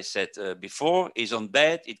disabled, as I said before, is on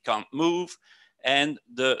bed, it can't move. And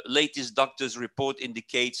the latest doctor's report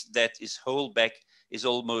indicates that his whole back is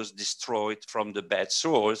almost destroyed from the bed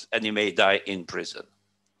sores and he may die in prison.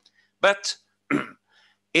 But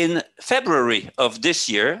in February of this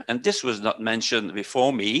year, and this was not mentioned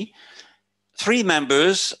before me, 3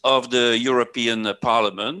 members of the European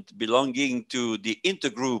Parliament belonging to the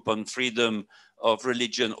Intergroup on Freedom of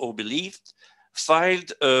Religion or Belief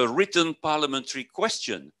filed a written parliamentary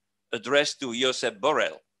question addressed to Josep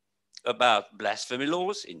Borrell about blasphemy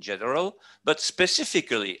laws in general, but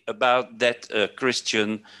specifically about that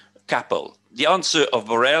Christian couple. The answer of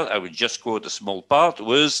Borrell, I will just quote a small part,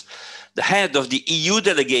 was the head of the EU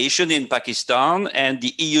delegation in Pakistan and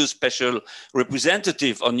the EU special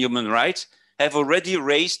representative on human rights have already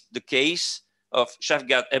raised the case of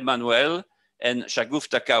Shafqat Emmanuel and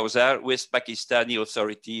Shagufta Kausar with Pakistani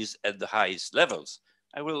authorities at the highest levels.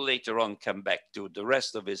 I will later on come back to the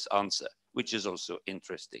rest of his answer, which is also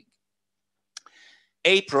interesting.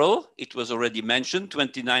 April, it was already mentioned,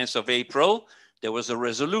 29th of April, there was a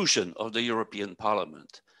resolution of the European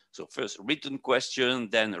Parliament. So first a written question,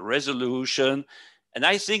 then a resolution. And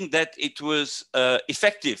I think that it was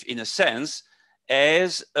effective in a sense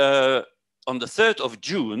as on the 3rd of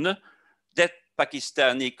June, that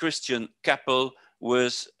Pakistani Christian couple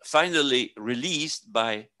was finally released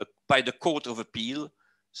by the Court of Appeal.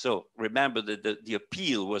 So remember that the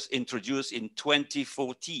appeal was introduced in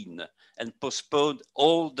 2014 and postponed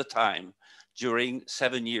all the time during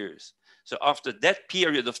 7 years. So after that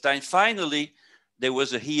period of time, finally, there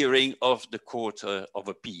was a hearing of the Court of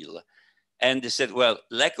Appeal. And they said, well,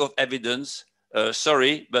 lack of evidence,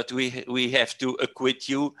 sorry, but we have to acquit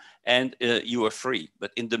you and you are free.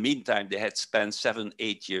 But in the meantime, they had spent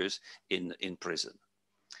 7-8 years in prison.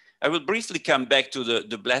 I will briefly come back to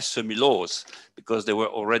the blasphemy laws because there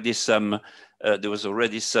were already some, there was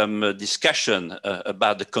already some discussion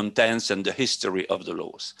about the contents and the history of the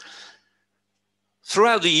laws.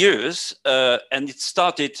 Throughout the years, and it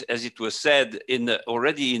started, as it was said,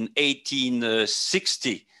 already in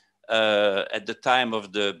 1860, at the time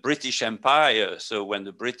of the British Empire, so when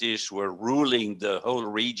the British were ruling the whole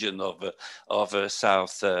region of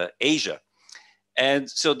South Asia. And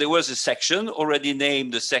so there was a section already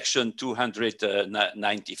named the Section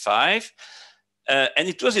 295, and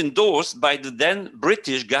it was endorsed by the then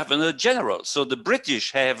British Governor General. So the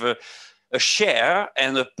British have a share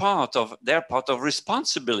and their part of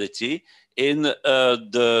responsibility in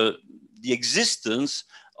the existence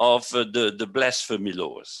of the blasphemy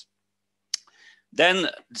laws. Then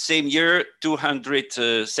the same year,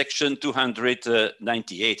 Section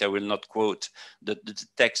 298, I will not quote the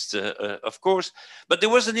text, of course, but there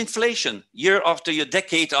was an inflation year after year,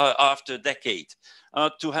 decade after decade.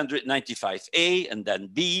 295A, and then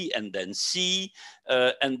B, and then C,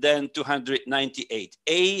 and then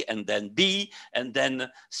 298A, and then B, and then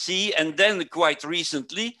C, and then quite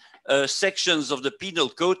recently, sections of the Penal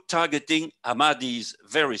Code targeting Ahmadis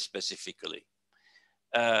very specifically.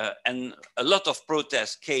 And a lot of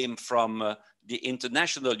protests came from the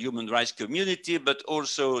international human rights community, but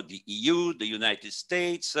also the EU, the United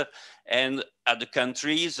States, and other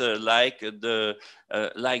countries like the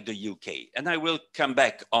UK. And I will come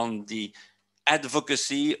back on the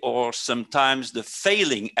advocacy or sometimes the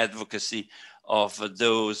failing advocacy of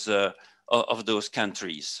those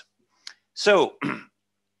countries. So,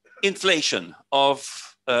 inflation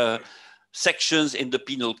of sections in the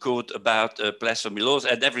penal code about blasphemy laws,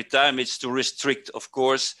 and every time it's to restrict, of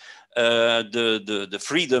course, the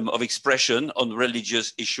freedom of expression on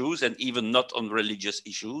religious issues and even not on religious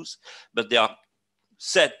issues, but they are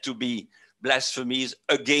said to be blasphemies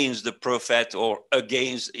against the Prophet or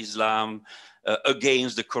against Islam,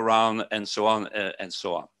 against the Quran, and so on and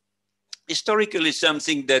so on. Historically,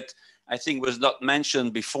 something that I think was not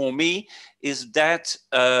mentioned before me is that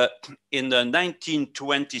in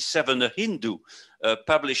 1927, a Hindu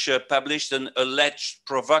publisher published an alleged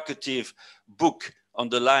provocative book on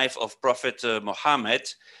the life of Prophet Muhammad,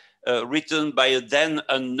 written by a then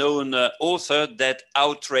unknown author that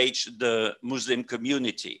outraged the Muslim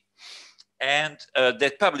community. And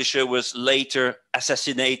that publisher was later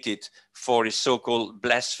assassinated for his so-called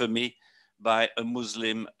blasphemy by a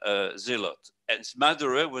Muslim zealot. And his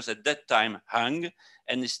murderer was at that time hung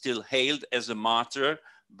and is still hailed as a martyr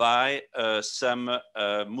by some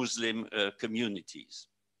Muslim communities.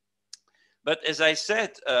 But as I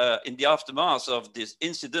said, in the aftermath of this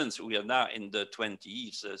incident, we are now in the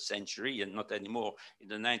 20th century and not anymore in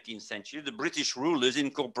the 19th century, the British rulers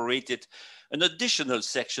incorporated an additional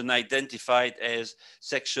section identified as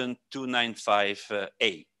Section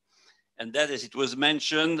 295A. And that, as it was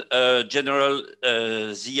mentioned, General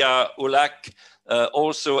Zia-ul-Haq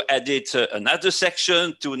also added another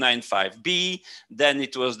section, 295B. Then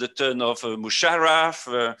it was the turn of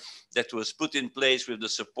Musharraf that was put in place with the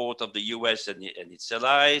support of the US and its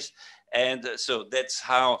allies. And so that's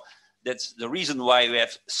the reason why we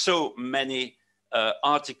have so many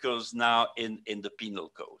articles now in the penal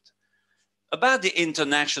code. About the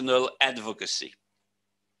international advocacy.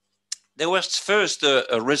 There was first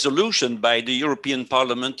a resolution by the European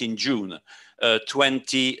Parliament in June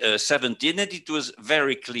 2017, and it was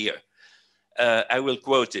very clear. I will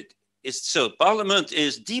quote it. Parliament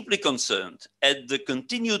is deeply concerned at the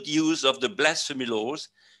continued use of the blasphemy laws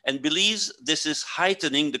and believes this is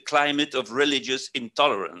heightening the climate of religious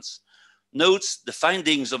intolerance. Notes the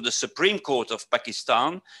findings of the Supreme Court of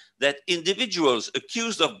Pakistan that individuals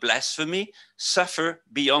accused of blasphemy suffer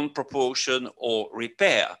beyond proportion or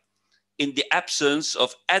repair in the absence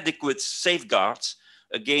of adequate safeguards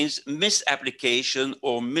against misapplication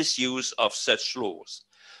or misuse of such laws.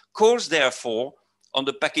 Calls therefore on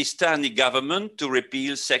the Pakistani government to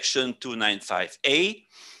repeal Section 295A,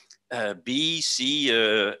 B, C,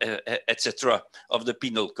 etc. of the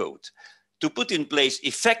Penal Code, to put in place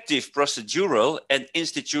effective procedural and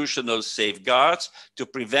institutional safeguards to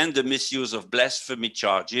prevent the misuse of blasphemy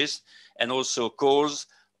charges, and also calls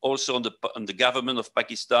on the government of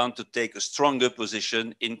Pakistan to take a stronger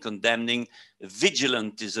position in condemning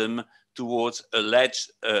vigilantism towards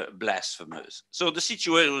alleged blasphemers. So the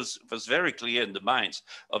situation was very clear in the minds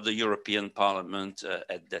of the European Parliament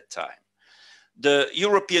at that time. The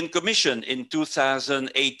European Commission in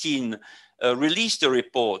 2018 released a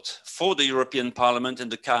report for the European Parliament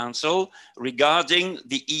and the Council regarding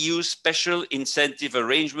the EU Special Incentive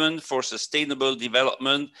Arrangement for Sustainable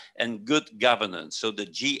Development and Good Governance, so the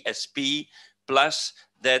GSP plus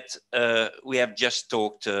that we have just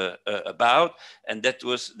talked about, and that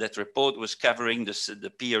report was covering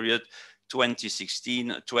the period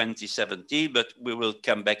 2016-2017, but we will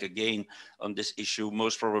come back again on this issue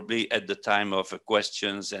most probably at the time of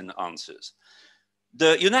questions and answers.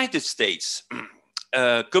 The United States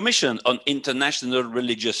Commission on International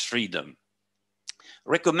Religious Freedom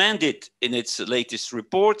recommended in its latest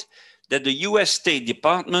report that the US State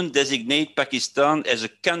Department designate Pakistan as a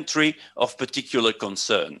country of particular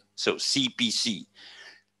concern, so CPC,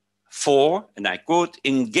 for, and I quote,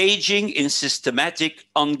 engaging in systematic,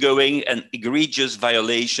 ongoing, and egregious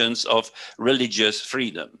violations of religious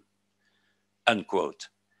freedom, unquote.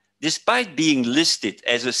 Despite being listed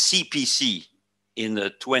as a CPC in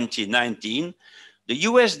 2019, the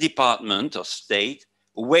US Department of State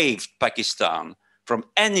waived Pakistan from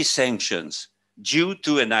any sanctions due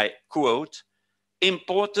to, and I quote,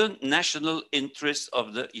 important national interests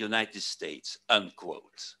of the United States,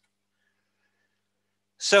 unquote.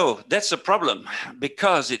 So that's a problem,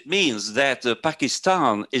 because it means that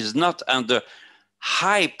Pakistan is not under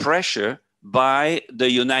high pressure by the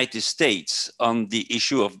United States on the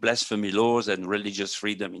issue of blasphemy laws and religious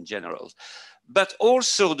freedom in general. But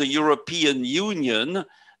also the European Union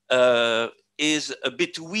is a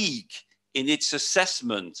bit weak in its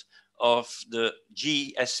assessment of the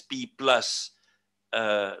GSP plus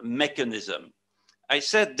mechanism. I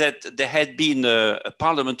said that there had been a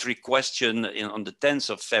parliamentary question on the 10th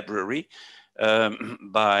of February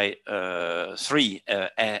by 3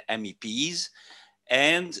 MEPs.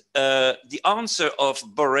 And the answer of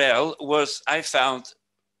Borrell was, I found,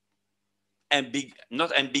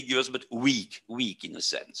 not ambiguous, but weak in a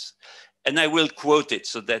sense. And I will quote it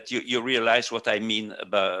so that you realize what I mean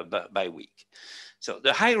by weak. So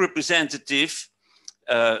the High Representative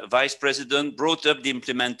Vice President brought up the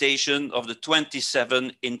implementation of the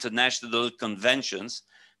 27 international conventions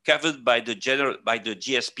covered by the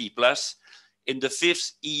GSP Plus in the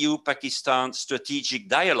 5th EU-Pakistan Strategic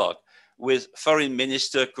Dialogue with Foreign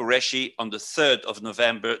Minister Qureshi on the 3rd of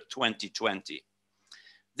November 2020.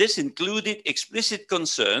 This included explicit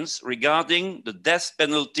concerns regarding the death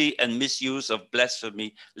penalty and misuse of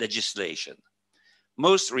blasphemy legislation.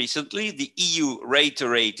 Most recently, the EU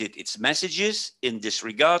reiterated its messages in this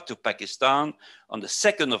regard to Pakistan on the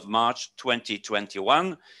 2nd of March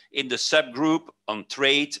 2021 in the subgroup on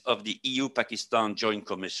trade of the EU-Pakistan Joint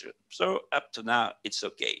Commission. So up to now, it's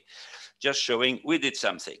okay. Just showing we did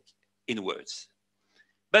something in words.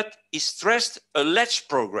 But he stressed alleged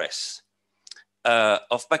progress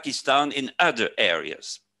of Pakistan in other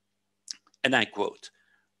areas. And I quote,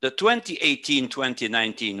 the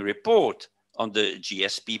 2018-2019 report on the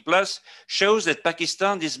GSP Plus shows that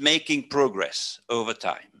Pakistan is making progress over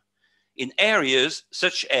time in areas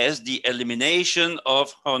such as the elimination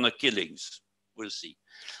of honor killings, we'll see,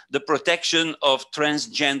 the protection of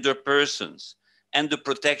transgender persons, and the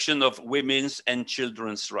protection of women's and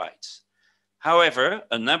children's rights. However,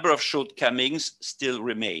 a number of shortcomings still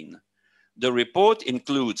remain. The report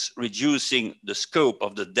includes reducing the scope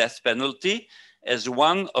of the death penalty as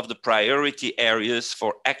one of the priority areas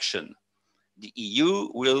for action. The EU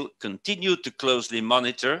will continue to closely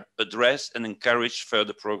monitor, address, and encourage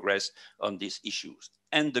further progress on these issues.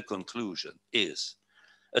 And the conclusion is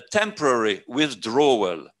a temporary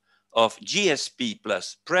withdrawal of GSP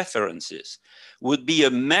plus preferences would be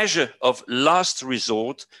a measure of last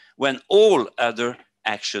resort when all other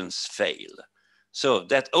actions fail. So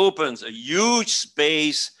that opens a huge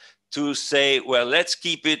space to say, well, let's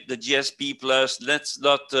keep it the GSP plus, let's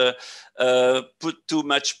not put too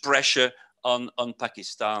much pressure on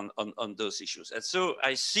Pakistan on those issues. And so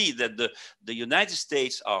I see that the United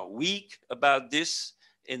States are weak about this,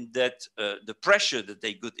 in that the pressure that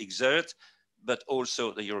they could exert, but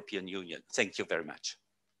also the European Union. Thank you very much.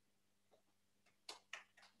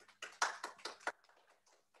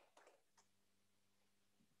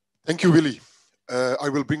 Thank you, Willy. I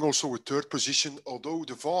will bring also a third position. Although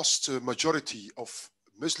the vast majority of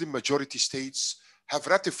Muslim majority states have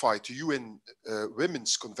ratified the UN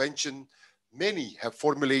Women's Convention, many have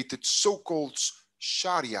formulated so-called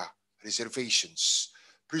Sharia reservations,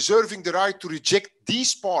 preserving the right to reject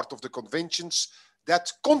these parts of the conventions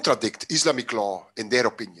that contradict Islamic law, in their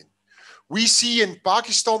opinion. We see in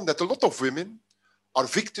Pakistan that a lot of women are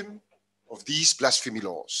victims of these blasphemy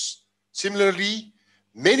laws. Similarly,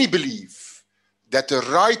 many believe that the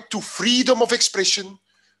right to freedom of expression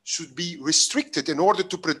should be restricted in order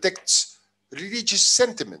to protect religious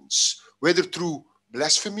sentiments, whether through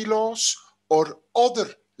blasphemy laws or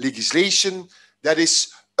other legislation that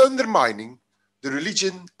is undermining the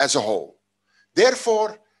religion as a whole.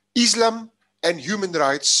 Therefore, Islam and human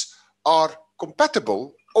rights are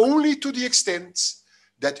compatible only to the extent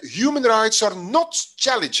that human rights are not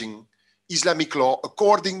challenging Islamic law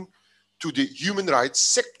according to the human rights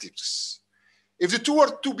sectors. If the two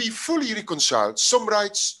are to be fully reconciled, some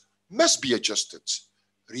rights must be adjusted,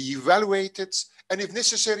 re-evaluated, and if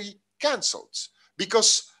necessary, cancelled,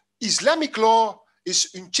 because Islamic law is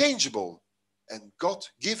unchangeable and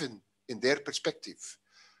God-given in their perspective.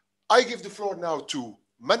 I give the floor now to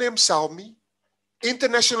Manel Msalmi,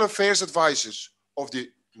 International Affairs Advisor of the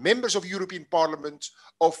members of European Parliament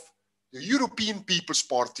of the European People's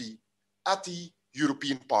Party at the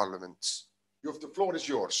European Parliament. The floor is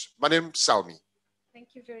yours. Manel Msalmi.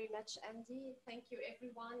 Thank you very much, Andy. Thank you,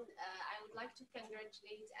 everyone. I would like to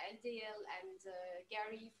congratulate LDL and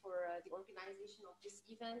Gary for the organization of this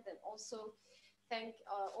event, and also thank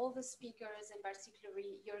all the speakers, and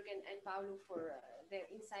particularly Jürgen and Paulo for their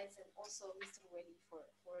insights, and also Mr. Willy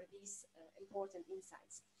for these important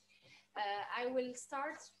insights. I will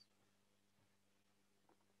start.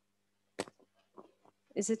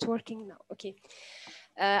 Is it working now? Okay.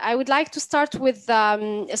 I would like to start with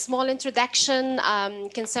a small introduction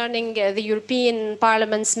concerning the European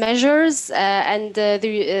Parliament's measures and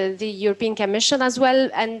the European Commission as well,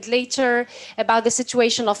 and later about the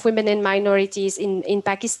situation of women and minorities in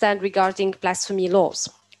Pakistan regarding blasphemy laws.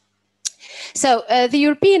 So the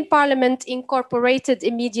European Parliament incorporated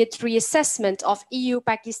immediate reassessment of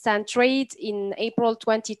EU-Pakistan trade in April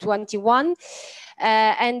 2021.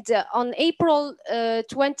 And on April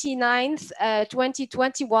 29th,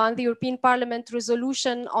 2021, the European Parliament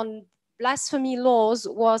resolution on blasphemy laws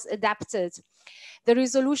was adopted. The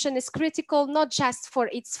resolution is critical not just for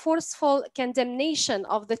its forceful condemnation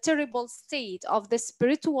of the terrible state of the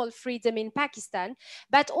spiritual freedom in Pakistan,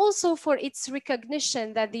 but also for its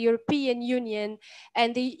recognition that the European Union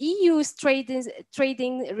and the EU's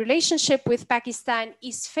trading relationship with Pakistan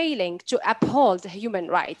is failing to uphold human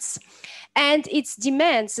rights. And its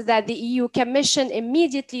demands that the EU Commission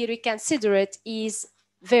immediately reconsider it is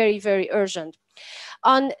very, very urgent.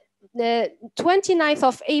 On the 29th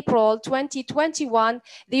of April 2021,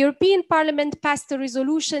 the European Parliament passed a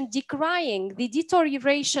resolution decrying the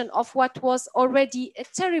deterioration of what was already a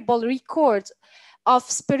terrible record of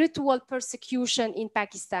spiritual persecution in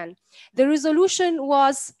Pakistan. The resolution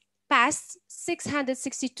was passed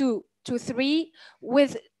 662 to 3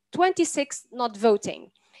 with 26 not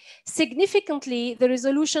voting. Significantly, the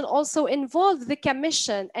resolution also involved the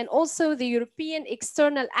Commission and also the European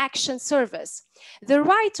External Action Service. The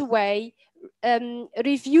right way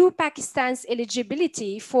review Pakistan's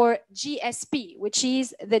eligibility for GSP, which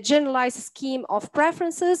is the Generalized Scheme of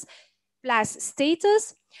Preferences plus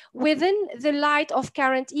status, within the light of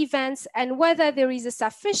current events and whether there is a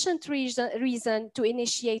sufficient reason to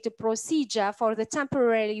initiate a procedure for the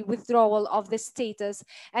temporary withdrawal of the status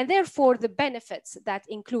and therefore the benefits that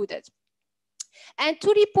included. And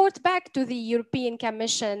to report back to the European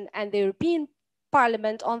Commission and the European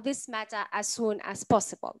Parliament on this matter as soon as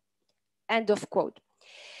possible. End of quote.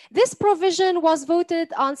 This provision was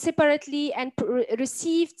voted on separately and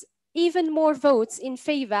received even more votes in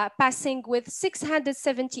favor, passing with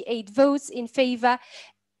 678 votes in favor,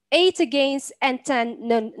 8 against and 10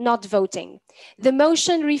 not voting. The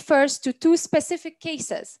motion refers to 2 specific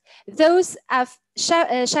cases, those of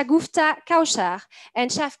Shagufta Kaushar and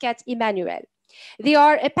Shafkat Emmanuel. They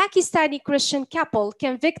are a Pakistani Christian couple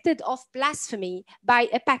convicted of blasphemy by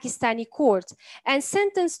a Pakistani court and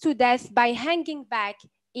sentenced to death by hanging back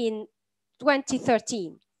in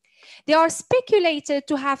 2013. They are speculated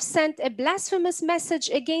to have sent a blasphemous message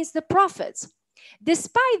against the Prophet,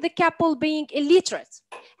 despite the couple being illiterate,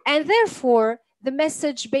 and therefore the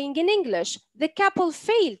message being in English. The couple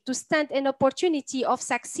failed to stand an opportunity of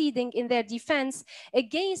succeeding in their defense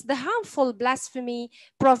against the harmful blasphemy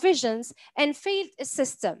provisions and failed a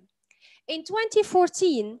system. In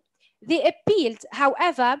 2014, they appealed.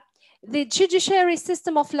 However, the judiciary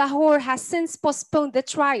system of Lahore has since postponed the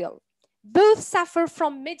trial. Both suffer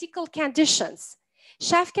from medical conditions.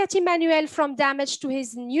 Shafkat Emmanuel from damage to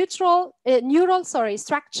his neural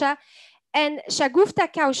structure, and Shagufta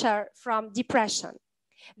Kaushar from depression.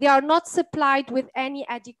 They are not supplied with any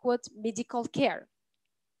adequate medical care.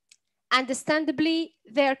 Understandably,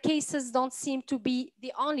 their cases don't seem to be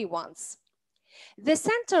the only ones. The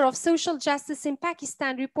Center of Social Justice in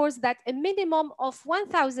Pakistan reports that a minimum of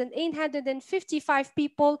 1,855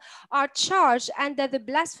 people are charged under the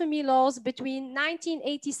blasphemy laws between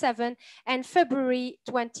 1987 and February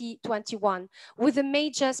 2021, with a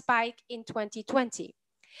major spike in 2020.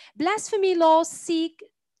 Blasphemy laws seek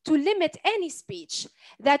to limit any speech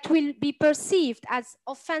that will be perceived as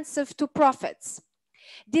offensive to prophets.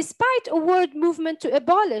 Despite a world movement to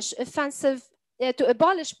abolish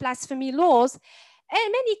blasphemy laws,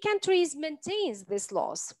 many countries maintain these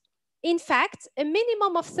laws. In fact, a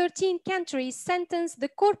minimum of 13 countries sentence the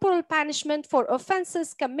corporal punishment for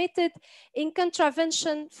offenses committed in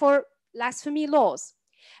contravention for blasphemy laws.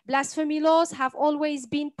 Blasphemy laws have always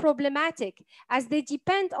been problematic as they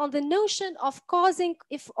depend on the notion of causing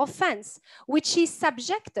offense, which is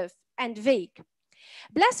subjective and vague.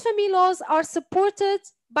 Blasphemy laws are supported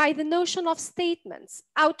by the notion of statements,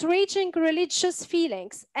 outraging religious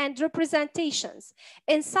feelings and representations,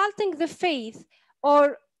 insulting the faith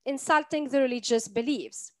or insulting the religious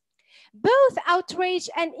beliefs. Both outrage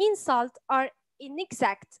and insult are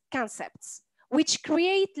inexact concepts, which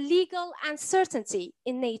create legal uncertainty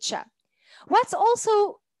in nature. What's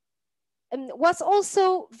also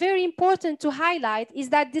very important to highlight is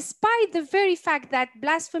that despite the very fact that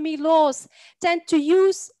blasphemy laws tend to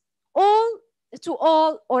use all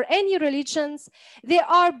or any religions, they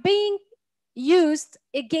are being used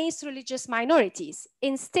against religious minorities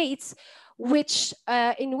in states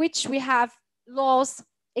in which we have laws,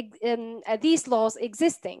 these laws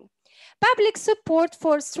existing. Public support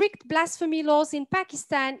for strict blasphemy laws in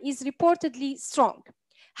Pakistan is reportedly strong.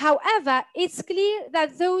 However, it's clear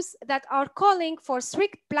that those that are calling for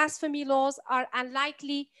strict blasphemy laws are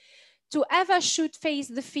unlikely to ever should face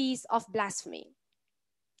the fees of blasphemy.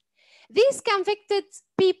 These convicted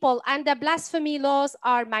people under blasphemy laws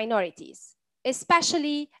are minorities,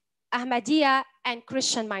 especially Ahmadiyya and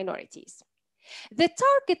Christian minorities. The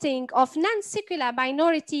targeting of non-secular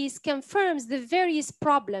minorities confirms the various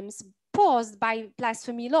problems posed by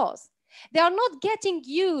blasphemy laws. They are not getting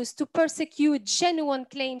used to persecute genuine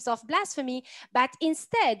claims of blasphemy, but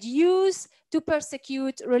instead used to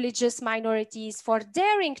persecute religious minorities for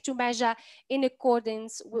daring to measure in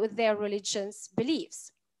accordance with their religious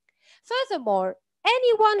beliefs. Furthermore,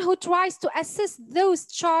 anyone who tries to assist those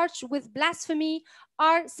charged with blasphemy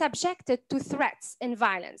are subjected to threats and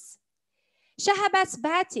violence. Shahbaz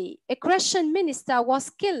Bhatti, a Christian minister, was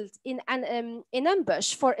killed in an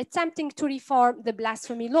ambush for attempting to reform the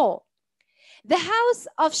blasphemy law. The house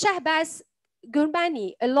of Shahbaz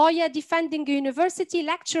Gurbani, a lawyer defending a university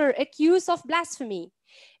lecturer accused of blasphemy,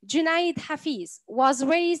 Junaid Hafiz, was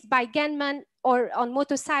raised by gunmen on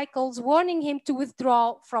motorcycles, warning him to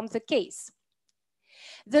withdraw from the case.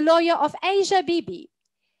 The lawyer of Asia Bibi,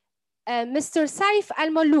 Mr. Saif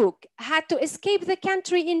al-Muluk, had to escape the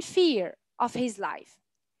country in fear of his life.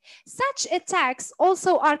 Such attacks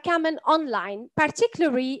also are common online,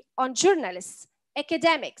 particularly on journalists,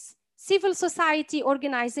 academics, civil society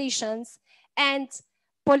organizations, and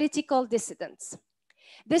political dissidents.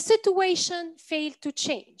 The situation failed to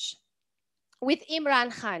change with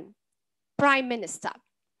Imran Khan, Prime Minister.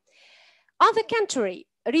 On the contrary,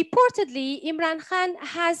 reportedly, Imran Khan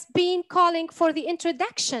has been calling for the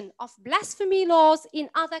introduction of blasphemy laws in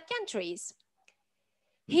other countries.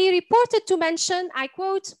 He reported to mention, I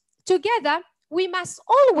quote, "Together, we must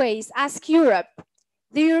always ask Europe,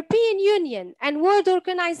 the European Union and World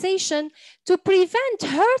Organization to prevent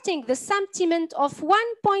hurting the sentiment of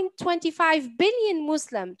 1.25 billion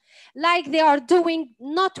Muslims like they are doing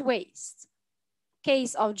not waste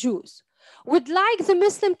case of Jews, would like the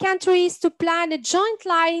Muslim countries to plan a joint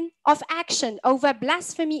line of action over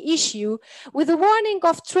blasphemy issue with a warning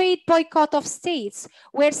of trade boycott of states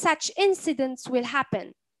where such incidents will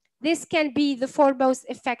happen. This can be the foremost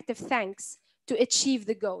effective thanks to achieve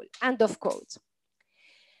the goal, end of quote.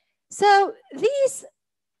 So these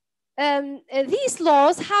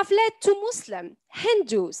laws have led to Muslim,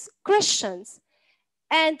 Hindus, Christians,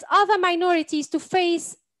 and other minorities to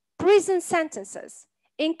face prison sentences,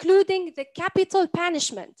 including the capital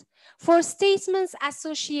punishment for statements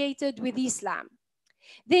associated with Islam.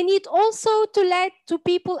 They need also to lead to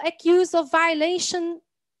people accused of violation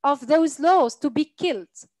of those laws to be killed.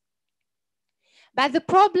 But the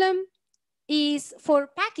problem is for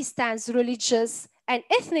Pakistan's religious and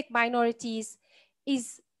ethnic minorities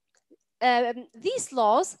is these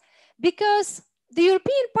laws, because the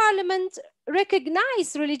European Parliament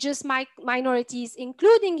recognized religious minorities,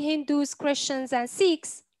 including Hindus, Christians, and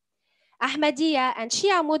Sikhs, Ahmadiyya and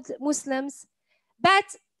Shia Muslims,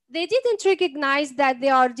 but they didn't recognize that they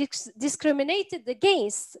are discriminated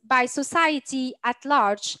against by society at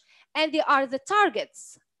large, and they are the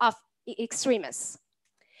targets of extremists.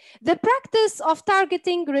 The practice of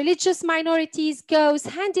targeting religious minorities goes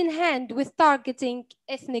hand in hand with targeting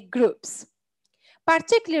ethnic groups,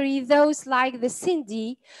 particularly those like the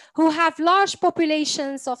Sindhi, who have large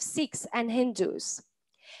populations of Sikhs and Hindus,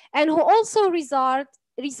 and who also reside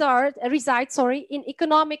in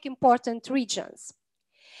economic important regions.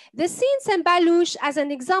 The Sinds and Baluch, as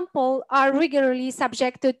an example, are regularly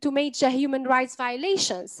subjected to major human rights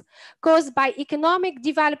violations caused by economic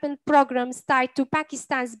development programs tied to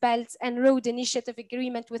Pakistan's Belt and Road Initiative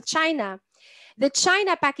Agreement with China, the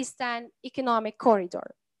China-Pakistan Economic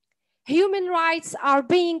Corridor. Human rights are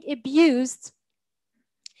being abused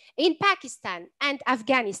in Pakistan and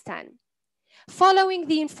Afghanistan, following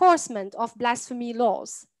the enforcement of blasphemy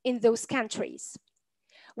laws in those countries,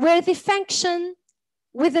 where they function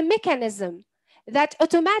with a mechanism that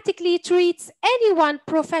automatically treats anyone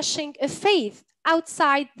professing a faith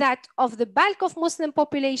outside that of the bulk of Muslim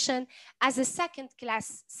population as a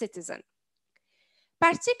second-class citizen.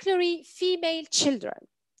 Particularly female children,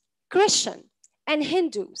 Christian and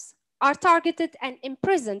Hindus are targeted and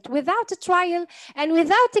imprisoned without a trial and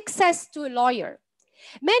without access to a lawyer.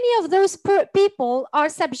 Many of those people are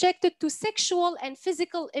subjected to sexual and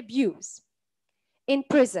physical abuse in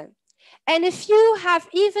prison, and a few have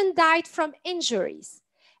even died from injuries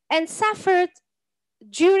and suffered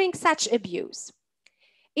during such abuse.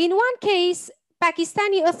 In one case,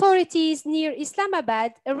 Pakistani authorities near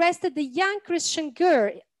Islamabad arrested a young Christian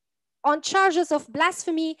girl on charges of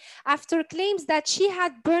blasphemy after claims that she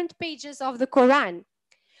had burnt pages of the Quran.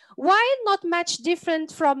 While not much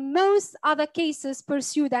different from most other cases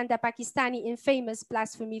pursued under Pakistani infamous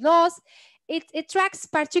blasphemy laws, it attracts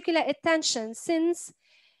particular attention since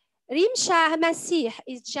Rimshah Masih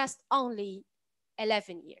is just only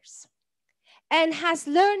 11 years and has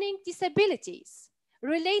learning disabilities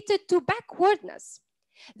related to backwardness.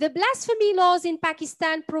 The blasphemy laws in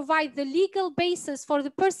Pakistan provide the legal basis for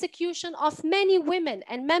the persecution of many women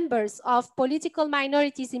and members of political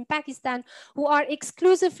minorities in Pakistan who are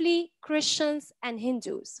exclusively Christians and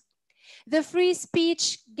Hindus. The free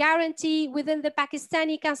speech guarantee within the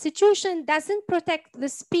Pakistani constitution doesn't protect the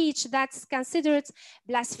speech that's considered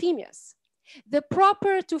blasphemous. The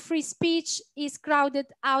proper to free speech is crowded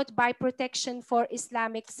out by protection for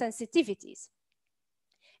Islamic sensitivities.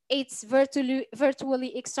 It's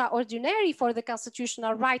virtually extraordinary for the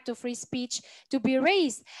constitutional right to free speech to be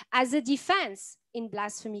raised as a defense in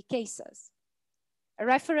blasphemy cases. A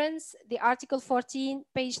reference, the Article 14,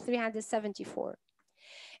 page 374.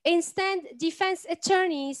 Instead, defense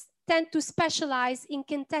attorneys tend to specialize in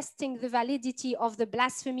contesting the validity of the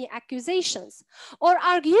blasphemy accusations or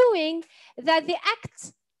arguing that the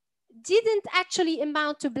act didn't actually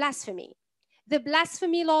amount to blasphemy. The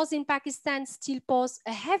blasphemy laws in Pakistan still pose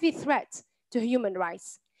a heavy threat to human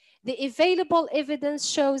rights. The available evidence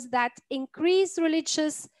shows that increased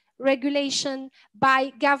religious regulation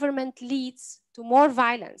by government leads to more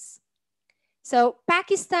violence. So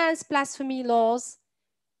Pakistan's blasphemy laws,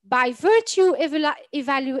 by virtue of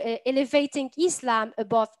elevating Islam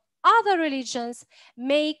above other religions,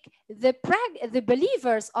 make the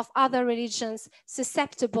believers of other religions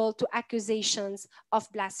susceptible to accusations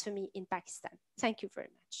of blasphemy in Pakistan. Thank you very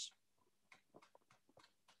much.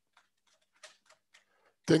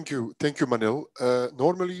 Thank you, Manel.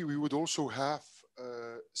 Normally, we would also have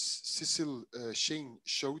Cecil Shane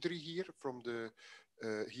Chaudhry here from the,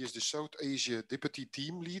 he is the South Asia Deputy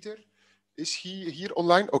Team Leader Is he here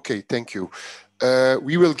online? Okay, thank you.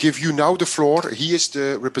 We will give you now the floor. He is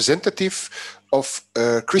the representative of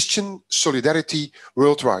Christian Solidarity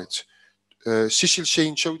Worldwide. Cecil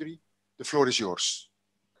Shane Chaudhry, the floor is yours.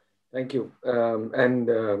 Thank you.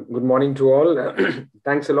 Good morning to all.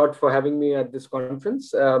 Thanks a lot for having me at this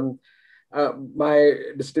conference. The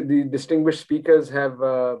distinguished speakers have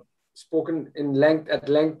spoken at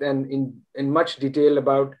length and in much detail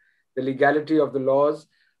about the legality of the laws.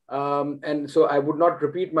 And so I would not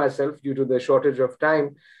repeat myself due to the shortage of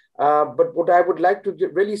time. But what I would like to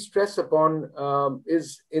really stress upon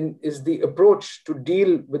is the approach to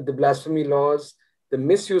deal with the blasphemy laws, the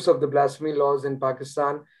misuse of the blasphemy laws in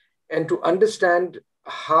Pakistan, and to understand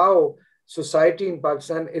how society in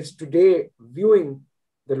Pakistan is today viewing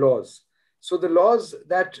the laws. So the laws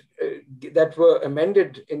that were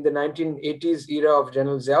amended in the 1980s era of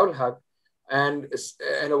General Ziaul Haq and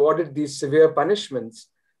awarded these severe punishments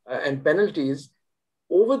and penalties,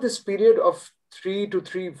 over this period of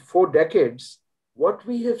 4 decades, what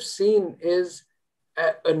we have seen is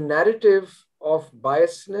a narrative of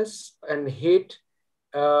biasness and hate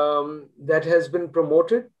that has been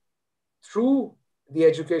promoted through the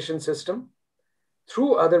education system,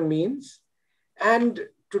 through other means. And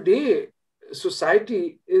today,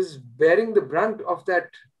 society is bearing the brunt of that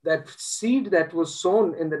seed that was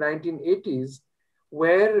sown in the 1980s,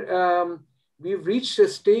 where we've reached a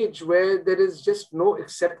stage where there is just no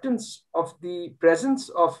acceptance of the presence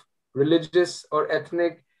of religious or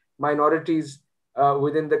ethnic minorities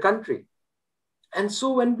within the country. And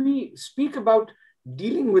so when we speak about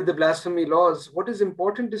dealing with the blasphemy laws, what is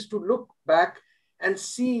important is to look back and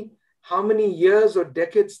see how many years or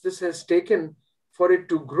decades this has taken for it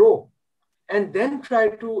to grow, and then try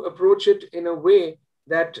to approach it in a way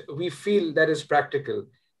that we feel that is practical.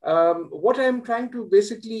 What I'm trying to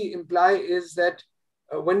basically imply is that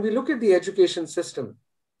when we look at the education system,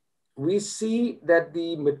 we see that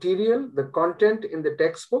the material, the content in the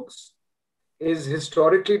textbooks is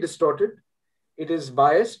historically distorted. It is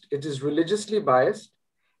biased, it is religiously biased,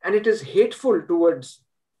 and it is hateful towards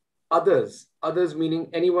others meaning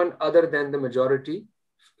anyone other than the majority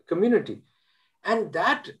community. And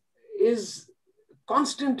that is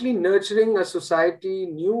constantly nurturing a society,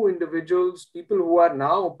 new individuals, people who are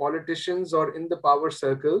now politicians or in the power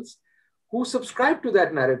circles, who subscribe to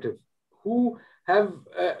that narrative, who have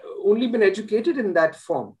only been educated in that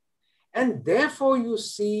form. And therefore you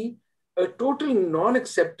see a total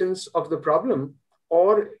non-acceptance of the problem,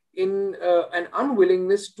 or in an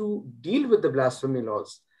unwillingness to deal with the blasphemy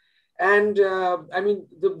laws. And I mean,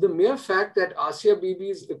 the mere fact that Asia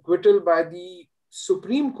Bibi's acquittal by the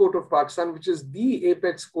Supreme Court of Pakistan, which is the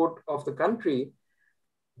apex court of the country,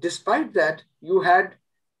 despite that, you had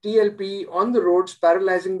TLP on the roads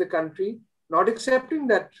paralyzing the country, not accepting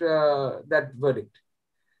that verdict.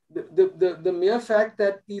 The mere fact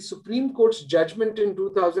that the Supreme Court's judgment in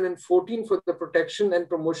 2014 for the protection and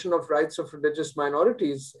promotion of rights of religious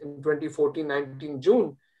minorities in 2014-19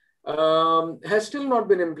 June has still not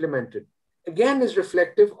been implemented, again is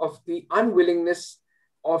reflective of the unwillingness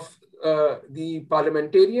of the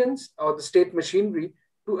parliamentarians or the state machinery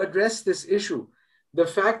to address this issue. The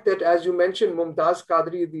fact that, as you mentioned, Mumtaz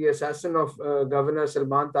Qadri, the assassin of Governor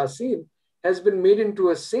Salman Taseer, has been made into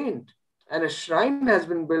a saint and a shrine has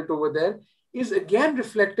been built over there, is again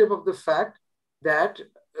reflective of the fact that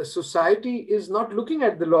society is not looking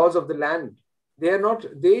at the laws of the land.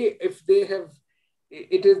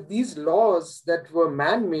 It is these laws that were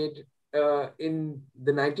man-made in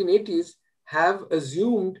the 1980s have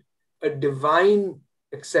assumed a divine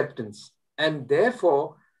acceptance. And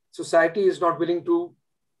therefore, society is not willing to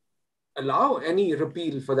allow any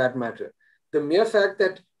repeal for that matter. The mere fact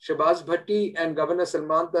that Shahbaz Bhatti and Governor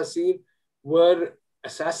Salman Taseer were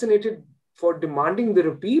assassinated for demanding the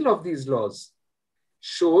repeal of these laws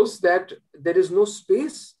shows that there is no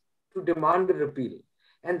space to demand the repeal.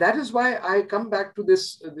 And that is why I come back to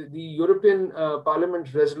this, the European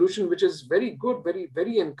Parliament resolution, which is very good, very,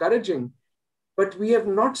 very encouraging, but we have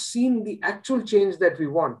not seen the actual change that we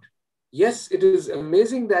want. Yes, it is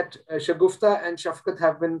amazing that Shagufta and Shafqat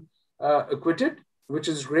have been acquitted, which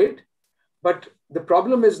is great, but the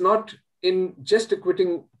problem is not in just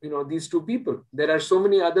acquitting, these two people. There are so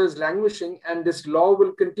many others languishing, and this law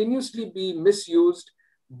will continuously be misused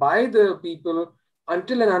by the people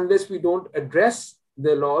until and unless we don't address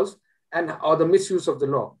the laws or the misuse of the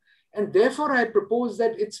law. And therefore, I propose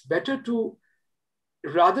that it's better to,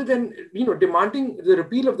 rather than demanding the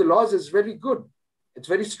repeal of the laws is very good, it's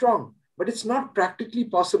very strong, but it's not practically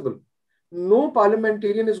possible. No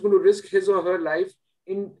parliamentarian is going to risk his or her life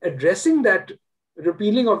in addressing that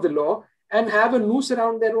repealing of the law and have a noose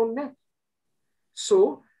around their own neck.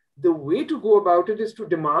 So the way to go about it is to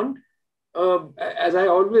demand, as I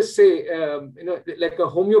always say, like a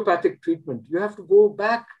homeopathic treatment. You have to go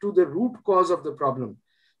back to the root cause of the problem.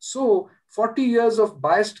 So 40 years of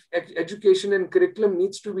biased education and curriculum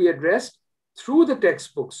needs to be addressed through the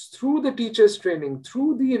textbooks, through the teachers' training,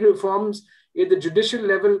 through the reforms at the judicial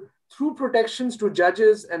level, through protections to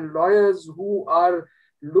judges and lawyers who are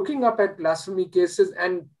looking up at blasphemy cases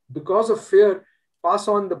and because of fear, pass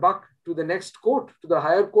on the buck to the next court, to the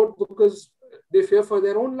higher court, because they fear for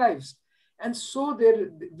their own lives. And so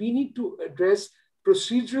we need to address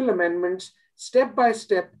procedural amendments, step by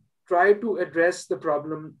step, try to address the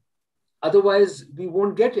problem. Otherwise, we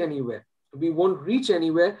won't get anywhere. We won't reach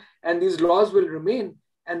anywhere, and these laws will remain,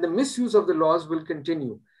 and the misuse of the laws will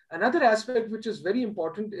continue. Another aspect which is very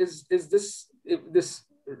important is this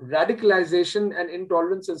radicalization and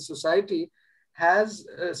intolerance in society has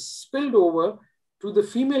spilled over to the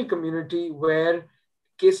female community, where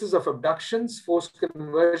cases of abductions, forced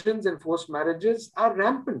conversions, and forced marriages are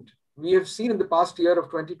rampant. We have seen in the past year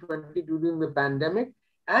of 2020 during the pandemic,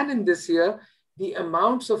 and in this year, the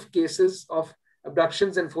amounts of cases of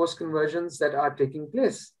abductions and forced conversions that are taking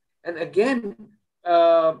place. And again,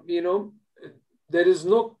 there is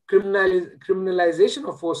no criminalization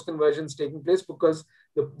of forced conversions taking place because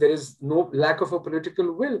there is no lack of a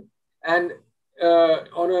political will. And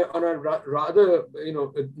on a rather,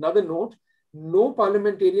 another note, no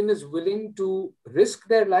parliamentarian is willing to risk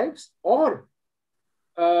their lives or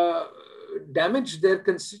damage their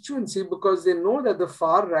constituency because they know that the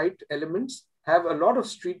far right elements have a lot of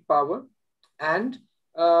street power and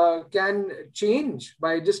can change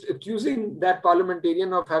by just accusing that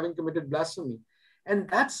parliamentarian of having committed blasphemy. And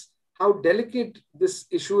that's how delicate this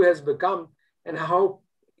issue has become and how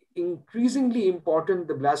increasingly important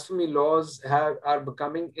the blasphemy laws are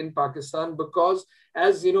becoming in Pakistan, because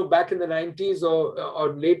as you know, back in the 90s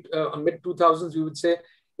or late mid 2000s, we would say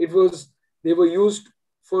they were used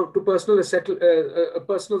to settle a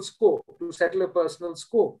personal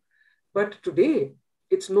score. But today,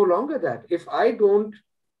 it's no longer that. If I don't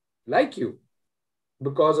like you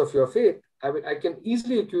because of your faith, I can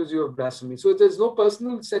easily accuse you of blasphemy. So there's no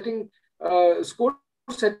personal score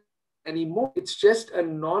set anymore. It's just a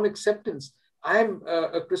non-acceptance. I'm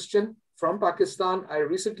a Christian from Pakistan. I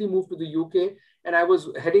recently moved to the UK, and I was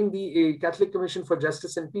heading the Catholic Commission for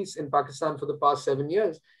Justice and Peace in Pakistan for the past 7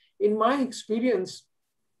 years. In my experience,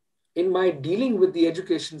 in my dealing with the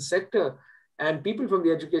education sector and people from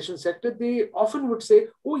the education sector, they often would say,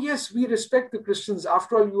 oh yes, we respect the Christians.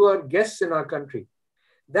 After all, you are guests in our country.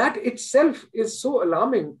 That itself is so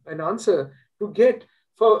alarming an answer to get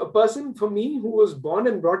for a person, for me, who was born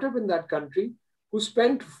and brought up in that country, who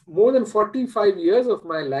spent more than 45 years of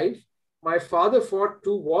my life. My father fought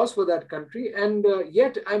 2 wars for that country, and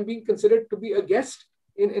yet I'm being considered to be a guest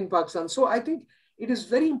in Pakistan. So I think it is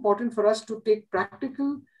very important for us to take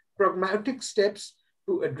practical, pragmatic steps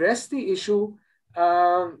to address the issue,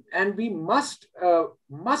 and we must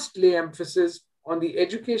lay emphasis on the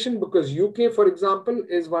education, because UK, for example,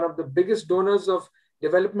 is one of the biggest donors of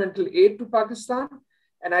developmental aid to Pakistan.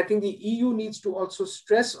 And I think the EU needs to also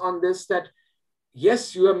stress on this, that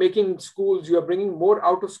yes, you are making schools, you are bringing more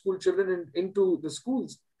out-of-school children into the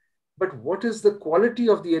schools, but what is the quality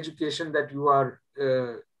of the education that you are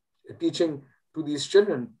teaching to these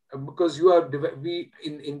children? Because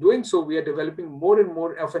in doing so, we are developing more and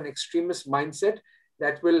more of an extremist mindset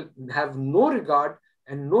that will have no regard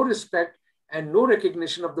and no respect and no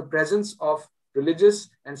recognition of the presence of religious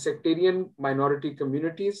and sectarian minority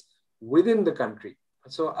communities within the country.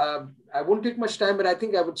 So I won't take much time, but I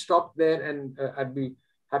think I would stop there, and I'd be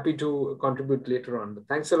happy to contribute later on. But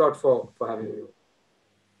thanks a lot for having me.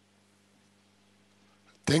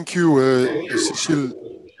 Thank you, Cecil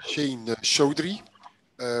Shane Chaudhry,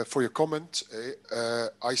 for your comment.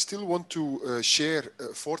 I still want to share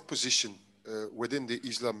a fourth position within the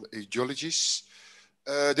Islam ideologies.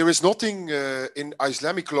 There is nothing in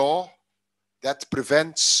Islamic law that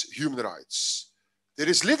prevents human rights. There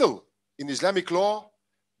is little in Islamic law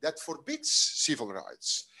that forbids civil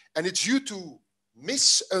rights. And it's due to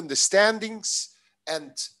misunderstandings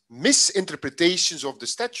and misinterpretations of the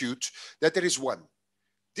statute that there is one.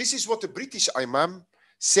 This is what the British Imam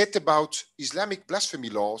said about Islamic blasphemy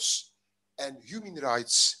laws and human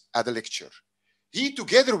rights at a lecture. He,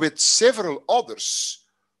 together with several others,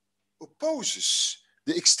 opposes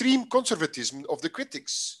the extreme conservatism of the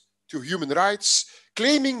critics to human rights,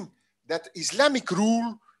 claiming that Islamic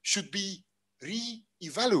rule should be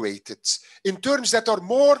re-evaluated in terms that are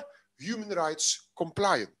more human rights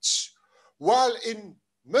compliant. While in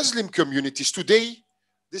Muslim communities today,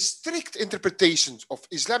 the strict interpretations of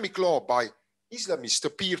Islamic law by Islamists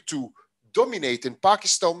appear to dominate in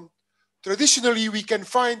Pakistan, traditionally we can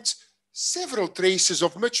find several traces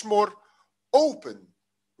of much more open,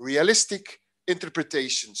 realistic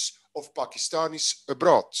interpretations of Pakistanis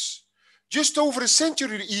abroad. Just over a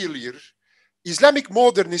century earlier, Islamic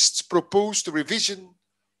modernists proposed a revision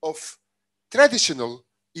of traditional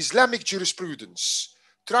Islamic jurisprudence,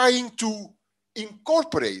 trying to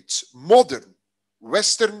incorporate modern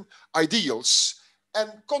Western ideals and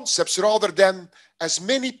concepts rather than, as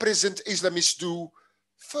many present Islamists do,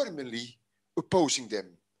 firmly opposing them.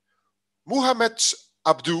 Muhammad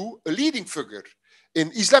Abdu, a leading figure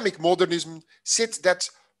in Islamic modernism, said that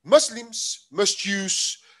Muslims must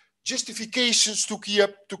use justifications to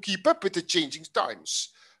keep up with the changing times,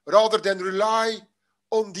 rather than rely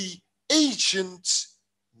on the ancient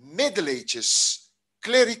Middle Ages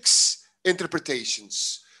clerics'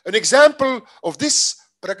 interpretations. An example of this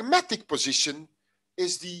pragmatic position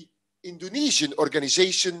is the Indonesian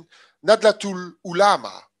organization Nahdlatul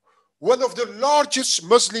Ulama, one of the largest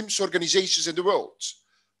Muslim organizations in the world.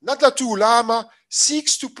 Nahdlatul Ulama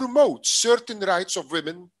seeks to promote certain rights of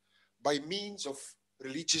women by means of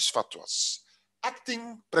religious fatwas.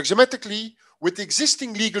 Acting pragmatically with the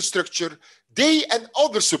existing legal structure, they and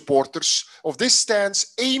other supporters of this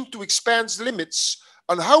stance aim to expand the limits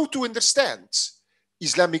on how to understand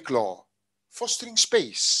Islamic law, fostering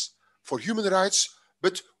space for human rights,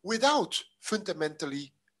 but without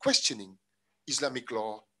fundamentally questioning Islamic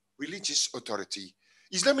law, religious authority.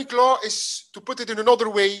 Islamic law is, to put it in another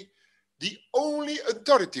way, the only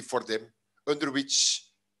authority for them under which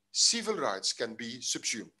civil rights can be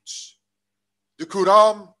subsumed. The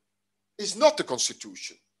Quran is not the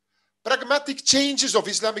constitution. Pragmatic changes of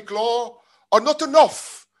Islamic law are not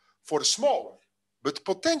enough for a small but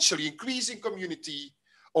potentially increasing community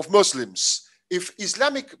of Muslims. If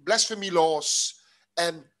Islamic blasphemy laws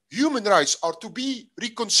and human rights are to be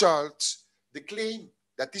reconciled, the claim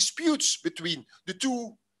that disputes between the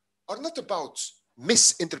two are not about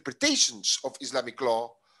misinterpretations of Islamic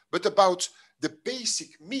law, but about the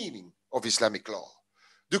basic meaning of Islamic law.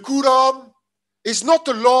 The Quran is not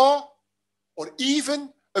a law or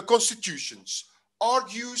even a constitution,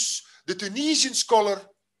 argues the Tunisian scholar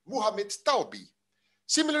Muhammad Talbi.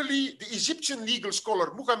 Similarly, the Egyptian legal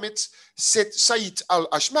scholar Muhammad Said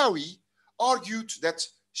al-Ashmawi argued that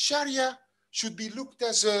Sharia should be looked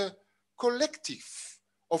as a collective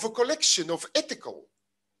of a collection of ethical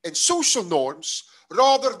and social norms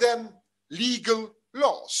rather than legal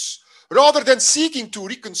laws. Rather than seeking to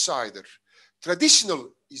reconcile traditional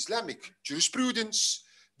Islamic jurisprudence,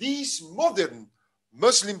 these modern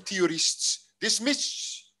Muslim theorists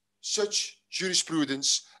dismiss such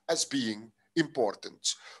jurisprudence as being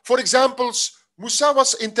important. For example,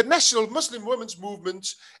 Musawa's international Muslim women's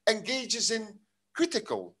movement engages in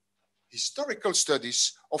critical historical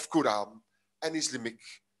studies of Quran and Islamic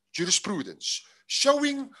jurisprudence,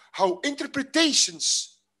 showing how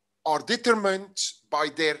interpretations are determined by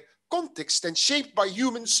their context and shaped by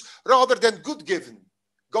humans rather than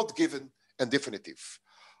God-given and definitive.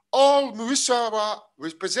 All Musawa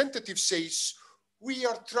representative says we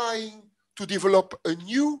are trying to develop a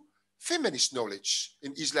new feminist knowledge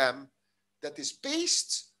in Islam that is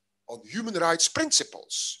based on human rights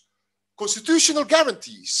principles, constitutional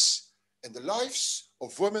guarantees, and the lives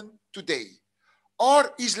of women today.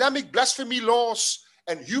 Are Islamic blasphemy laws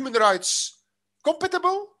and human rights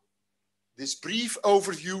compatible? This brief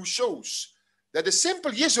overview shows that a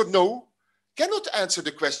simple yes or no cannot answer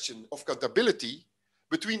the question of compatibility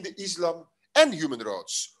between the Islam and human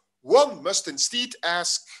rights. One must instead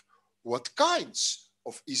ask what kinds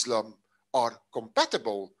of Islam are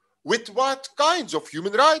compatible with what kinds of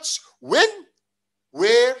human rights, when,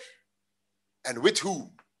 where, and with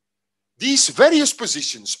whom. These various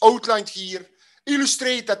positions outlined here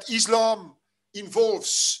illustrate that Islam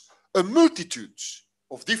involves a multitude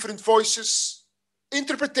of different voices,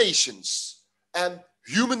 interpretations, and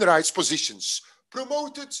human rights positions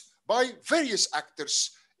promoted by various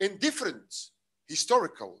actors in different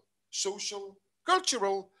historical, social,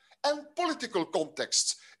 cultural, and political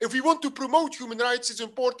contexts. If we want to promote human rights, it's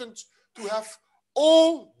important to have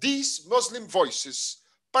all these Muslim voices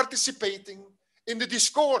participating in the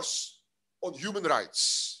discourse on human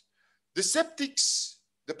rights. The skeptics,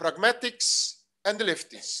 the pragmatics, and the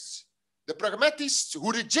leftists. The pragmatists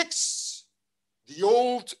who rejects the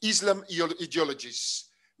old Islam ideologies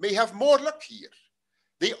may have more luck here.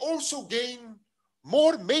 They also gain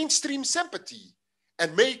more mainstream sympathy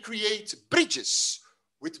and may create bridges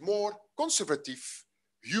with more conservative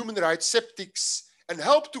human rights skeptics and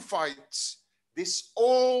help to fight this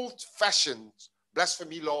old-fashioned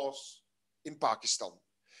blasphemy laws in Pakistan.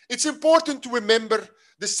 It's important to remember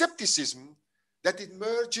the skepticism that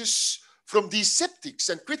emerges from these skeptics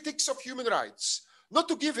and critics of human rights, not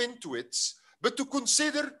to give in to it, but to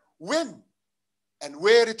consider when and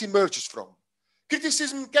where it emerges from.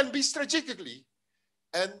 Criticism can be strategically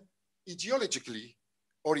and ideologically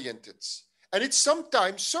oriented, and it's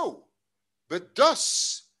sometimes so, but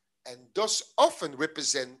does often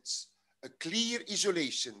represents a clear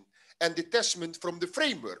isolation and detachment from the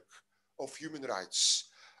framework of human rights,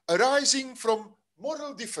 arising from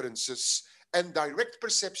moral differences and direct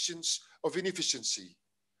perceptions of inefficiency,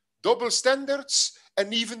 double standards,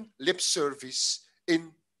 and even lip service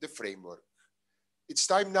in the framework. It's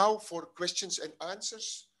time now for questions and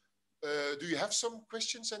answers. Do you have some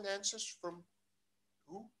questions and answers from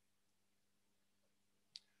who?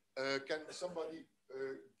 Can somebody,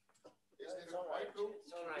 is there a micro?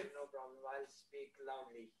 It's all right, no problem. I'll speak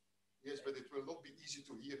loudly. Yes, but it will not be easy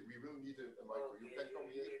to hear. We will need a micro. Okay, you can come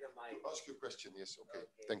here to ask your question. Yes, okay.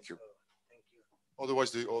 Thank you. Thank you.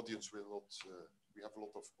 Otherwise, the audience will not, we have a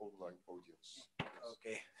lot of online audience.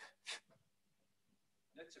 Okay.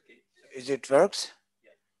 That's okay. Is it works?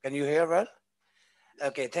 Yeah. Can you hear well?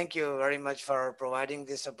 Okay, thank you very much for providing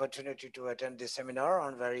this opportunity to attend this seminar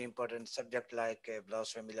on very important subject like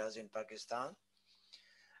blasphemy laws in Pakistan.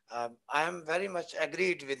 I am very much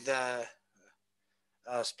agreed with the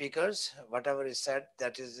speakers. Whatever is said,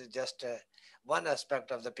 that is just one aspect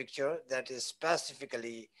of the picture that is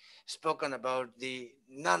specifically spoken about the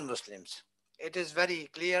non-Muslims. It is very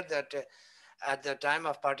clear that at the time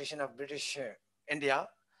of partition of British India,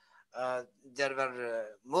 there were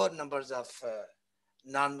more numbers of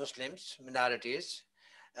non-Muslims, minorities,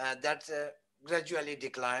 that gradually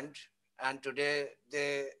declined, and today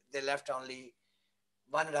they left only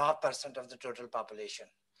 1.5% of the total population.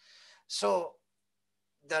 So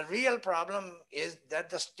the real problem is that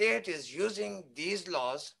the state is using these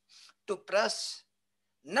laws to press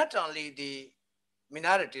not only the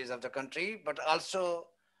minorities of the country, but also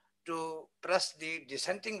to press the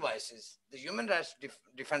dissenting voices, the human rights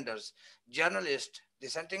defenders, journalists,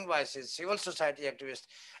 dissenting voices, civil society activists,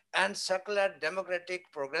 and secular, democratic,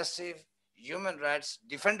 progressive human rights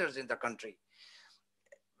defenders in the country.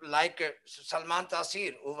 Like Salman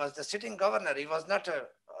Taseer, who was the sitting governor, he was not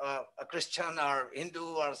a Christian or Hindu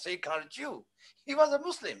or Sikh or Jew. He was a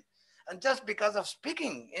Muslim. And just because of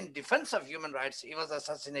speaking in defense of human rights, he was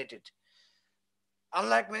assassinated.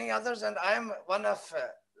 Unlike many others, and I am one of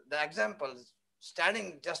the examples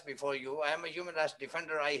standing just before you. I am a human rights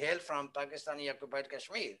defender. I hail from Pakistani occupied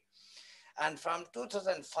Kashmir. And from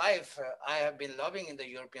 2005, I have been lobbying in the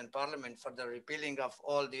European Parliament for the repealing of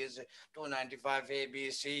all these 295 A, B,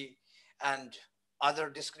 C, and other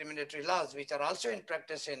discriminatory laws, which are also in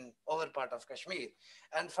practice in over part of Kashmir.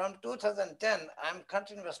 And from 2010, I'm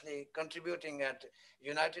continuously contributing at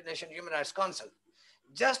United Nations Human Rights Council,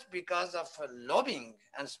 just because of lobbying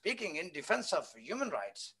and speaking in defense of human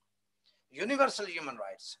rights, universal human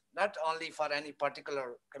rights, not only for any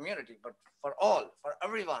particular community, but for all, for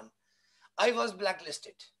everyone. I was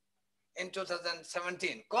blacklisted in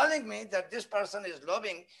 2017, calling me that this person is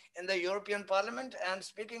lobbying in the European Parliament and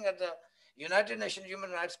speaking at the United Nations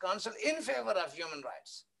Human Rights Council in favor of human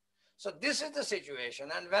rights. So this is the situation.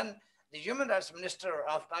 And when the Human Rights Minister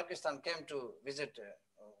of Pakistan came to visit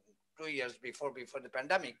 2 years before the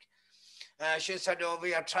pandemic, she said, oh,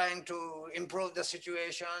 we are trying to improve the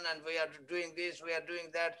situation and we are doing this, we are doing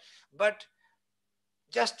that. But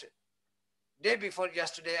just day before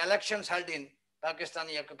yesterday, elections held in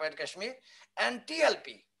Pakistani occupied Kashmir, and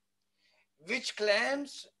TLP, which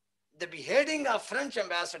claims the beheading of French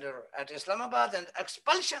ambassador at Islamabad and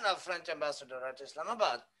expulsion of French ambassador at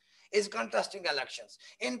Islamabad, is contesting elections.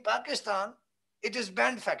 In Pakistan, it is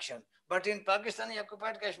banned faction, but in Pakistani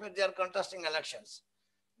occupied Kashmir, they are contesting elections.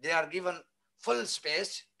 They are given full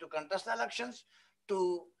space to contest elections,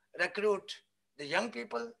 to recruit the young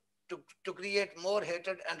people, to create more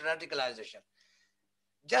hatred and radicalization.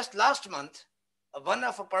 Just last month, one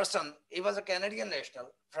of a person, he was a Canadian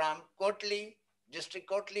national from Kotli, district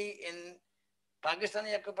Kotli in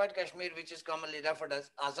Pakistani occupied Kashmir, which is commonly referred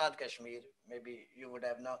as Azad Kashmir. Maybe you would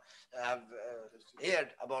have heard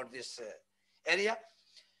about this area.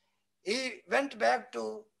 He went back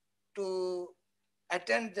to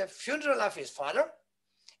attend the funeral of his father.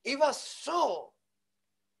 He was so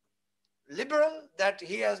liberal that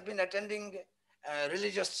he has been attending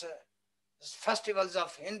religious festivals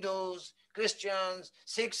of Hindus, Christians,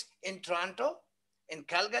 Sikhs in Toronto, in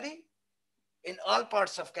Calgary, in all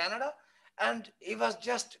parts of Canada. And he was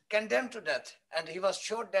just condemned to death. And he was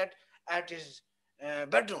shot dead at his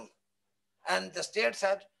bedroom. And the state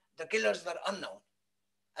said the killers were unknown.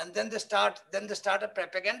 And then they start a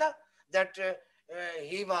propaganda that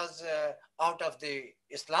he was out of the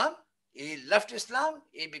Islam. He left Islam.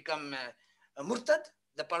 He become a murtad,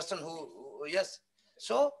 the person who yes.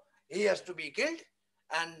 So he has to be killed.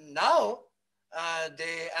 And now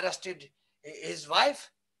they arrested his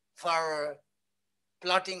wife for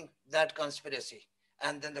plotting that conspiracy.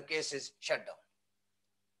 And then the case is shut down.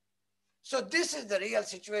 So this is the real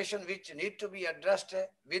situation which need to be addressed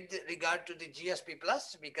with regard to the GSP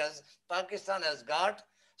Plus, because Pakistan has got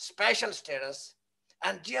special status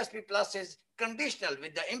and GSP Plus is conditional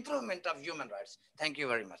with the improvement of human rights. Thank you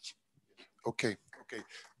very much. Okay, okay.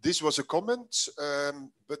 This was a comment,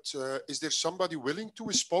 but is there somebody willing to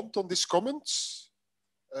respond on this comment?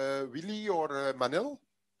 Willy or Manel?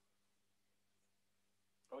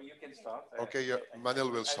 Oh, you can start. Okay, yeah,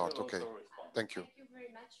 Manel will start. Okay, thank you. Thank you very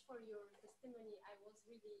much for your testimony. I was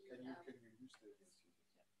really.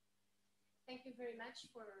 Thank you very much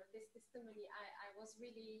for this testimony. I was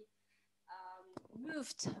really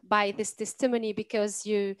moved by this testimony because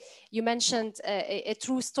you mentioned a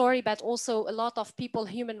true story, but also a lot of people,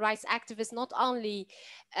 human rights activists, not only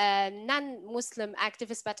non-Muslim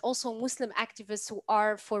activists, but also Muslim activists who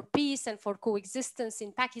are for peace and for coexistence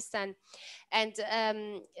in Pakistan. And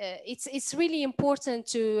it's really important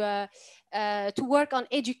to work on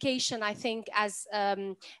education. I think, as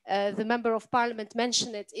the member of parliament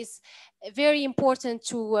mentioned, it is very important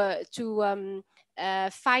to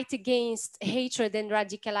fight against hatred and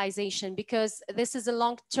radicalization, because this is a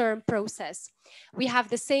long-term process. We have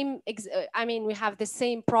the same, we have the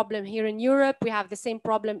same problem here in Europe. We have the same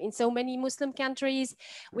problem in so many Muslim countries.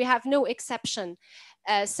 We have no exception.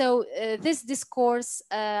 So this discourse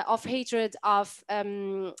of hatred, of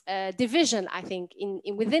division, I think,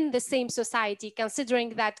 within the same society, considering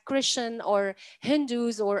that Christian or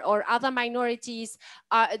Hindus or other minorities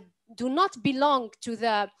do not belong to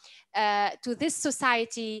this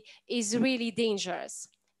society, is really dangerous,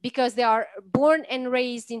 because they are born and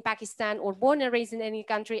raised in Pakistan or born and raised in any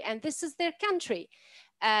country, and this is their country.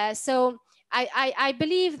 So I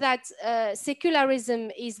believe that secularism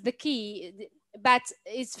is the key, but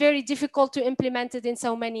it's very difficult to implement it in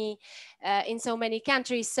so many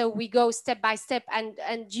countries. So we go step by step,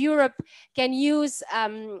 and Europe can use,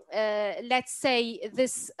 let's say,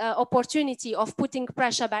 this opportunity of putting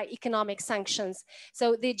pressure by economic sanctions.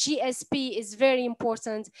 So the GSP is very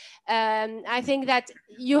important. I think that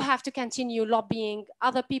you have to continue lobbying.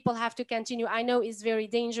 Other people have to continue. I know it's very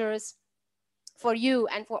dangerous for you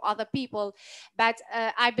and for other people, but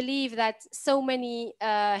I believe that so many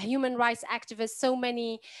human rights activists, so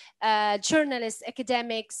many journalists,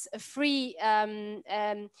 academics, free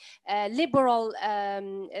liberal,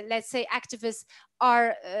 let's say, activists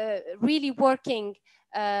are really working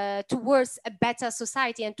towards a better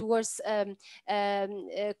society and towards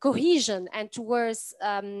cohesion and towards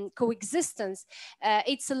coexistence.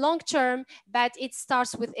 It's a long term, but it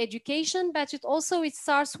starts with education, but it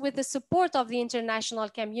starts with the support of the international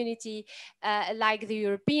community, like the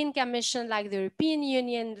European Commission, like the European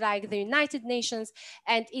Union, like the United Nations.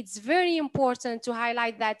 And it's very important to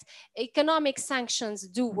highlight that economic sanctions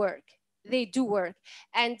do work. They do work,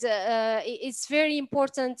 and it's very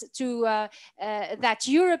important to that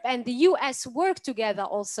Europe and the US work together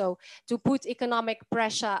also to put economic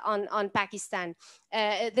pressure on Pakistan.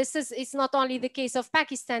 It's not only the case of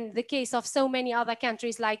Pakistan, the case of so many other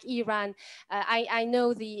countries like Iran. I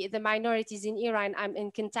know the minorities in Iran. I'm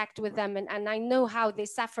in contact with them, and I know how they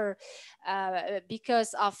suffer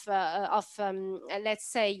because of let's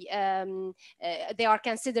say, they are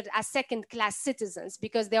considered as second-class citizens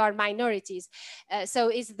because they are minorities. So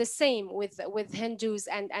it's the same with Hindus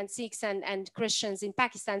and Sikhs and Christians in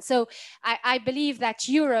Pakistan. So I believe that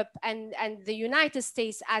Europe and the United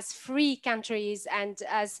States, as free countries and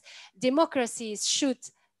as democracies, should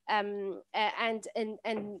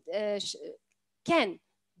can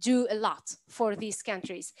do a lot for these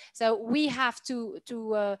countries. So we have to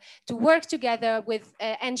work together with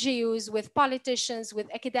NGOs, with politicians, with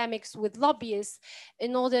academics, with lobbyists,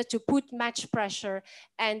 in order to put much pressure.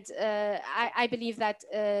 And I believe that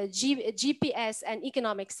GPS and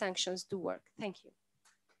economic sanctions do work. Thank you.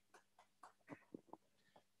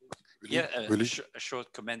 Yeah, a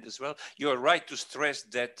short comment as well. You are right to stress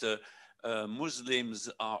that Muslims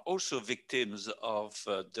are also victims of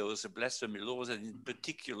those blasphemy laws, and in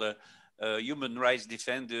particular, human rights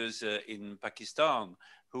defenders in Pakistan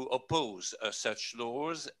who oppose such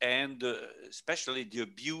laws, and especially the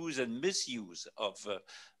abuse and misuse of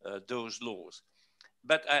those laws.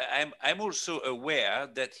 But I'm also aware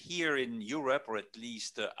that here in Europe, or at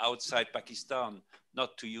least outside Pakistan,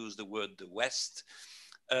 not to use the word the West,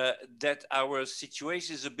 that our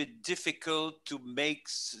situation is a bit difficult to make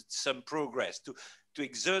some progress, to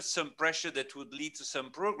exert some pressure that would lead to some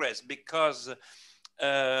progress, because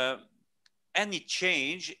any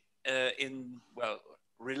change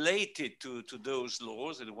related to those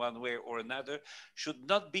laws in one way or another should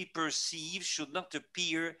not be perceived, should not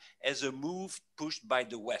appear as a move pushed by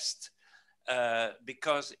the West,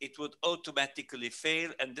 because it would automatically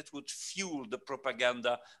fail, and that would fuel the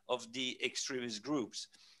propaganda of the extremist groups.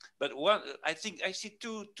 But I think I see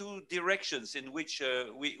two directions in which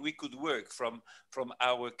we could work from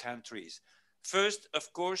our countries. First,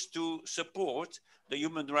 of course, to support the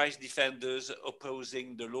human rights defenders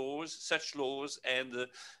opposing the laws, such laws, and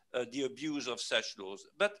the abuse of such laws.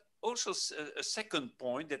 But also a second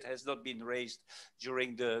point that has not been raised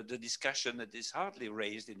during the discussion, that is hardly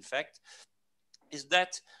raised, in fact, is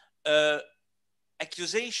that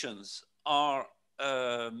accusations are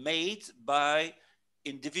made by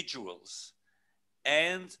individuals,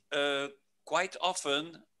 and quite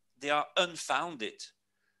often they are unfounded.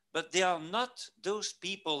 But they are not those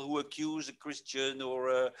people who accuse a Christian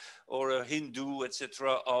or a Hindu,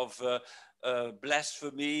 etc., of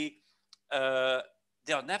blasphemy.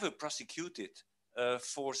 They are never prosecuted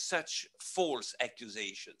for such false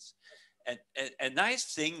accusations. And a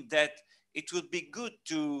nice thing that it would be good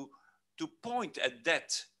to point at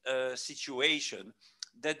that situation,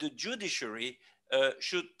 that the judiciary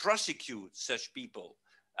should prosecute such people.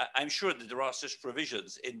 I'm sure that there are such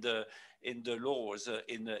provisions in the laws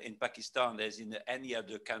in Pakistan as in any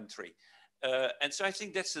other country. And so I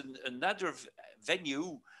think that's another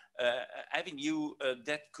avenue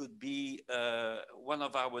that could be one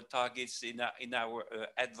of our targets in our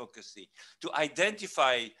advocacy, to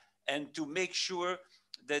identify and to make sure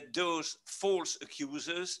that those false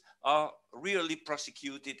accusers are really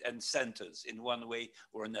prosecuted and sentenced in one way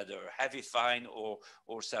or another, a heavy fine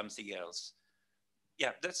or something else.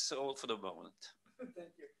 Yeah, that's all for the moment.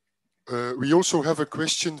 Thank you. We also have a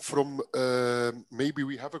question from, maybe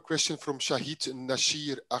we have a question from Shahid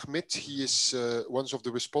Nasir Ahmed. He is one of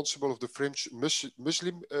the responsible of the French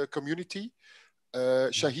Muslim community.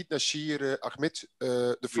 Shahid Nasir Ahmed,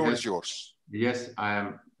 the floor is yours. Yes, I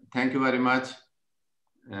am. Thank you very much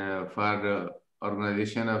for the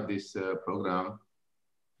organization of this program,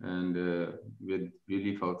 and with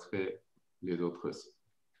Willy, Fautré, les autres.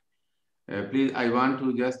 Please, I want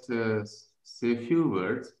to just say a few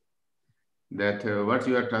words that what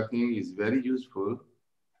you are talking is very useful.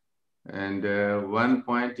 And one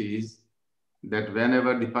point is that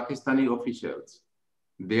whenever the Pakistani officials,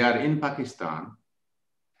 they are in Pakistan,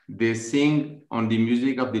 they sing on the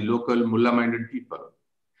music of the local mullah-minded people.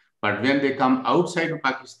 But when they come outside of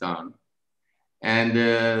Pakistan and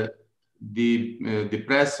the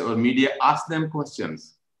press or media ask them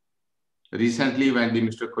questions, recently, when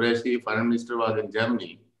Mr. Qureshi, foreign minister, was in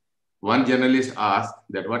Germany, one journalist asked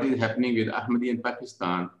that what is happening with Ahmadi in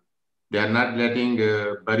Pakistan. They are not letting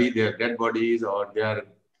bury their dead bodies, or they are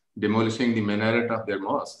demolishing the minaret of their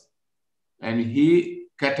mosque. And he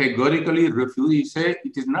categorically refused. He said,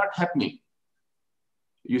 it is not happening.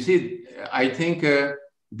 You see, I think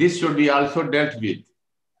this should be also dealt with,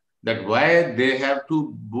 that why they have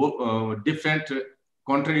two different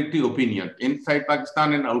contradictory opinion inside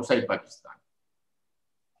Pakistan and outside Pakistan.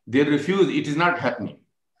 They refuse, it is not happening,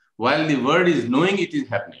 while the world is knowing it is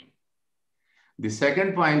happening. The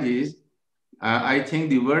second point is, I think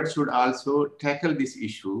the world should also tackle this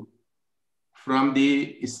issue from the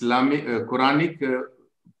Islamic, Quranic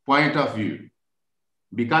point of view.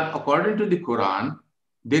 Because according to the Quran,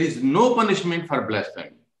 there is no punishment for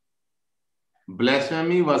blasphemy.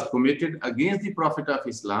 Blasphemy was committed against the Prophet of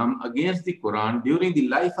Islam, against the Quran during the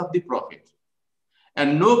life of the Prophet.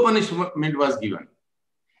 And no punishment was given.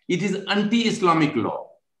 It is anti-Islamic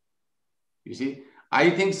law. You see, I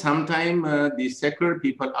think sometime the secular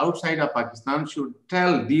people outside of Pakistan should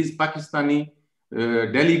tell these Pakistani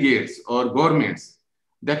delegates or governments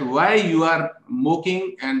that why you are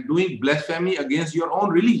mocking and doing blasphemy against your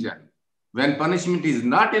own religion. When punishment is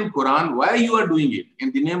not in Quran, why you are doing it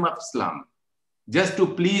in the name of Islam? Just to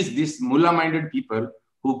please these mullah-minded people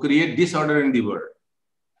who create disorder in the world.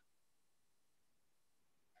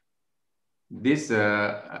 This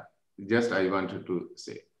just I wanted to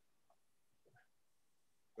say.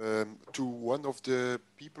 To one of the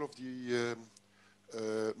people of the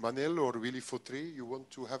Manel or Willy Fautré, you want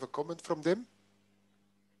to have a comment from them?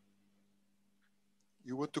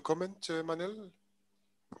 You want to comment, Manel?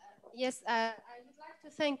 Yes, I would like to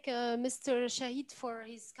thank Mr. Shahid for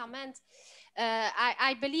his comment.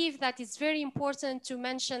 I believe that it's very important to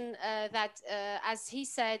mention that, as he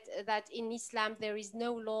said, that in Islam there is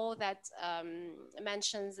no law that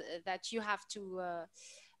mentions that you have to,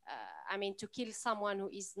 I mean, to kill someone who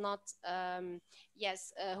is not,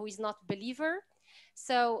 who is not believer.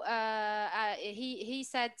 So he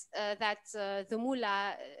said that the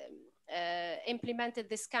mullah implemented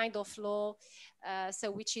this kind of law,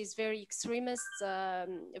 so which is very extremist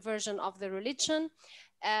version of the religion.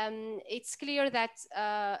 It's clear that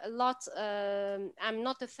a lot. I'm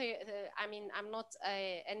not I'm not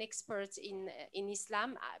an expert in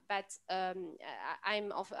Islam, but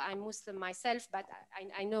I'm Muslim myself. But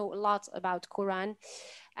I know a lot about Quran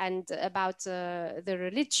and about the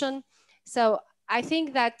religion. So I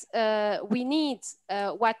think that we need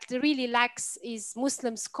what really lacks is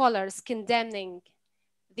Muslim scholars condemning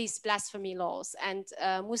these blasphemy laws, and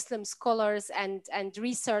Muslim scholars and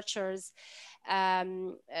researchers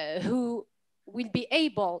who will be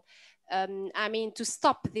able, I mean, to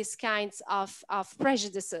stop these kinds of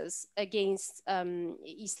prejudices against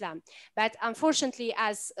Islam. But unfortunately,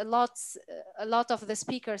 as a lot of the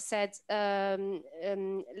speakers said,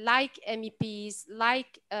 like MEPs,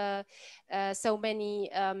 like so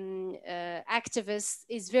many activists,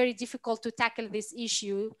 it's very difficult to tackle this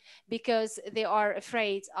issue because they are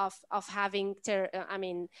afraid of having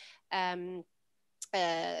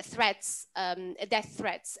threats, death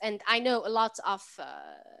threats. And I know a lot of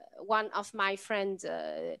one of my friends,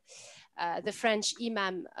 the French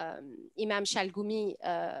Imam Chalgoumi,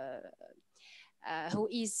 who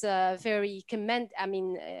is very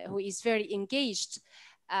who is very engaged.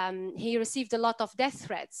 He received a lot of death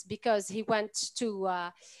threats because he went to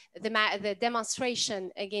the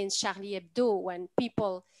demonstration against Charlie Hebdo when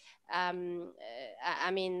people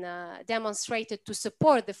demonstrated to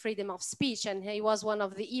support the freedom of speech, and he was one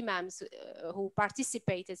of the imams who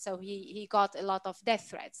participated, so he got a lot of death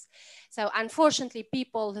threats. So unfortunately,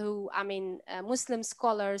 people who, Muslim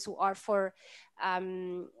scholars who are for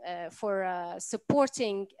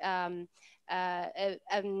supporting a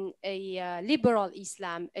liberal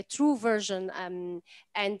Islam, a true version,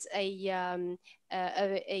 and a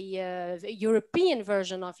European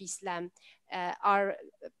version of Islam are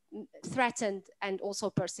threatened and also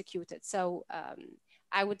persecuted. So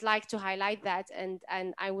I would like to highlight that, and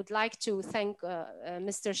I would like to thank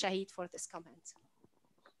Mr. Shahid for this comment.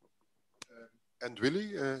 And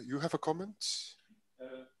Willy, you have a comment?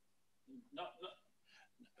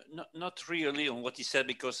 Not really on what he said,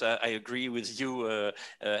 because I agree with you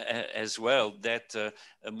as well, that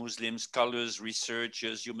Muslim scholars,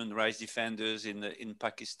 researchers, human rights defenders in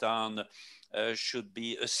Pakistan should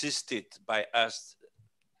be assisted by us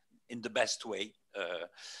in the best way,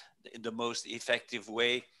 in the most effective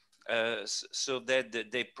way, so that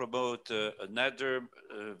they promote another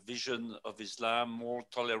vision of Islam, more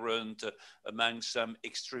tolerant among some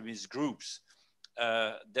extremist groups.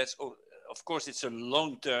 That's, of course, it's a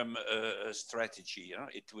long-term strategy.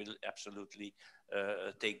 It will absolutely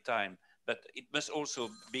take time, but it must also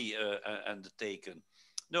be undertaken.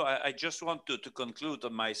 No, I just want to conclude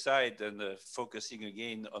on my side, and focusing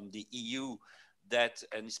again on the EU, that,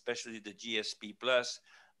 and especially the GSP+,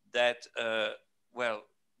 that, well,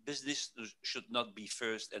 business should not be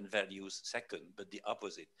first and values second, but the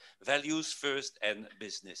opposite. Values first and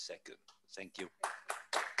business second. Thank you.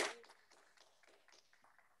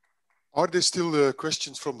 Are there still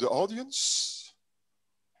questions from the audience?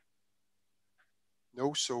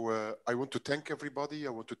 No, so I want to thank everybody. I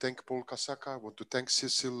want to thank Paulo Casada. I want to thank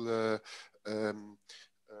Cecil. I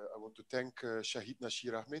want to thank Shahid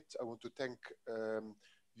Nasir Ahmed. I want to thank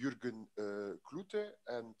Jürgen Klute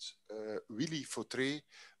and Willy Fautré,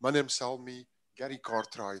 Manel Msalmi, Gary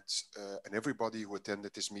Cartwright, and everybody who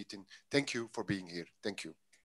attended this meeting. Thank you for being here. Thank you.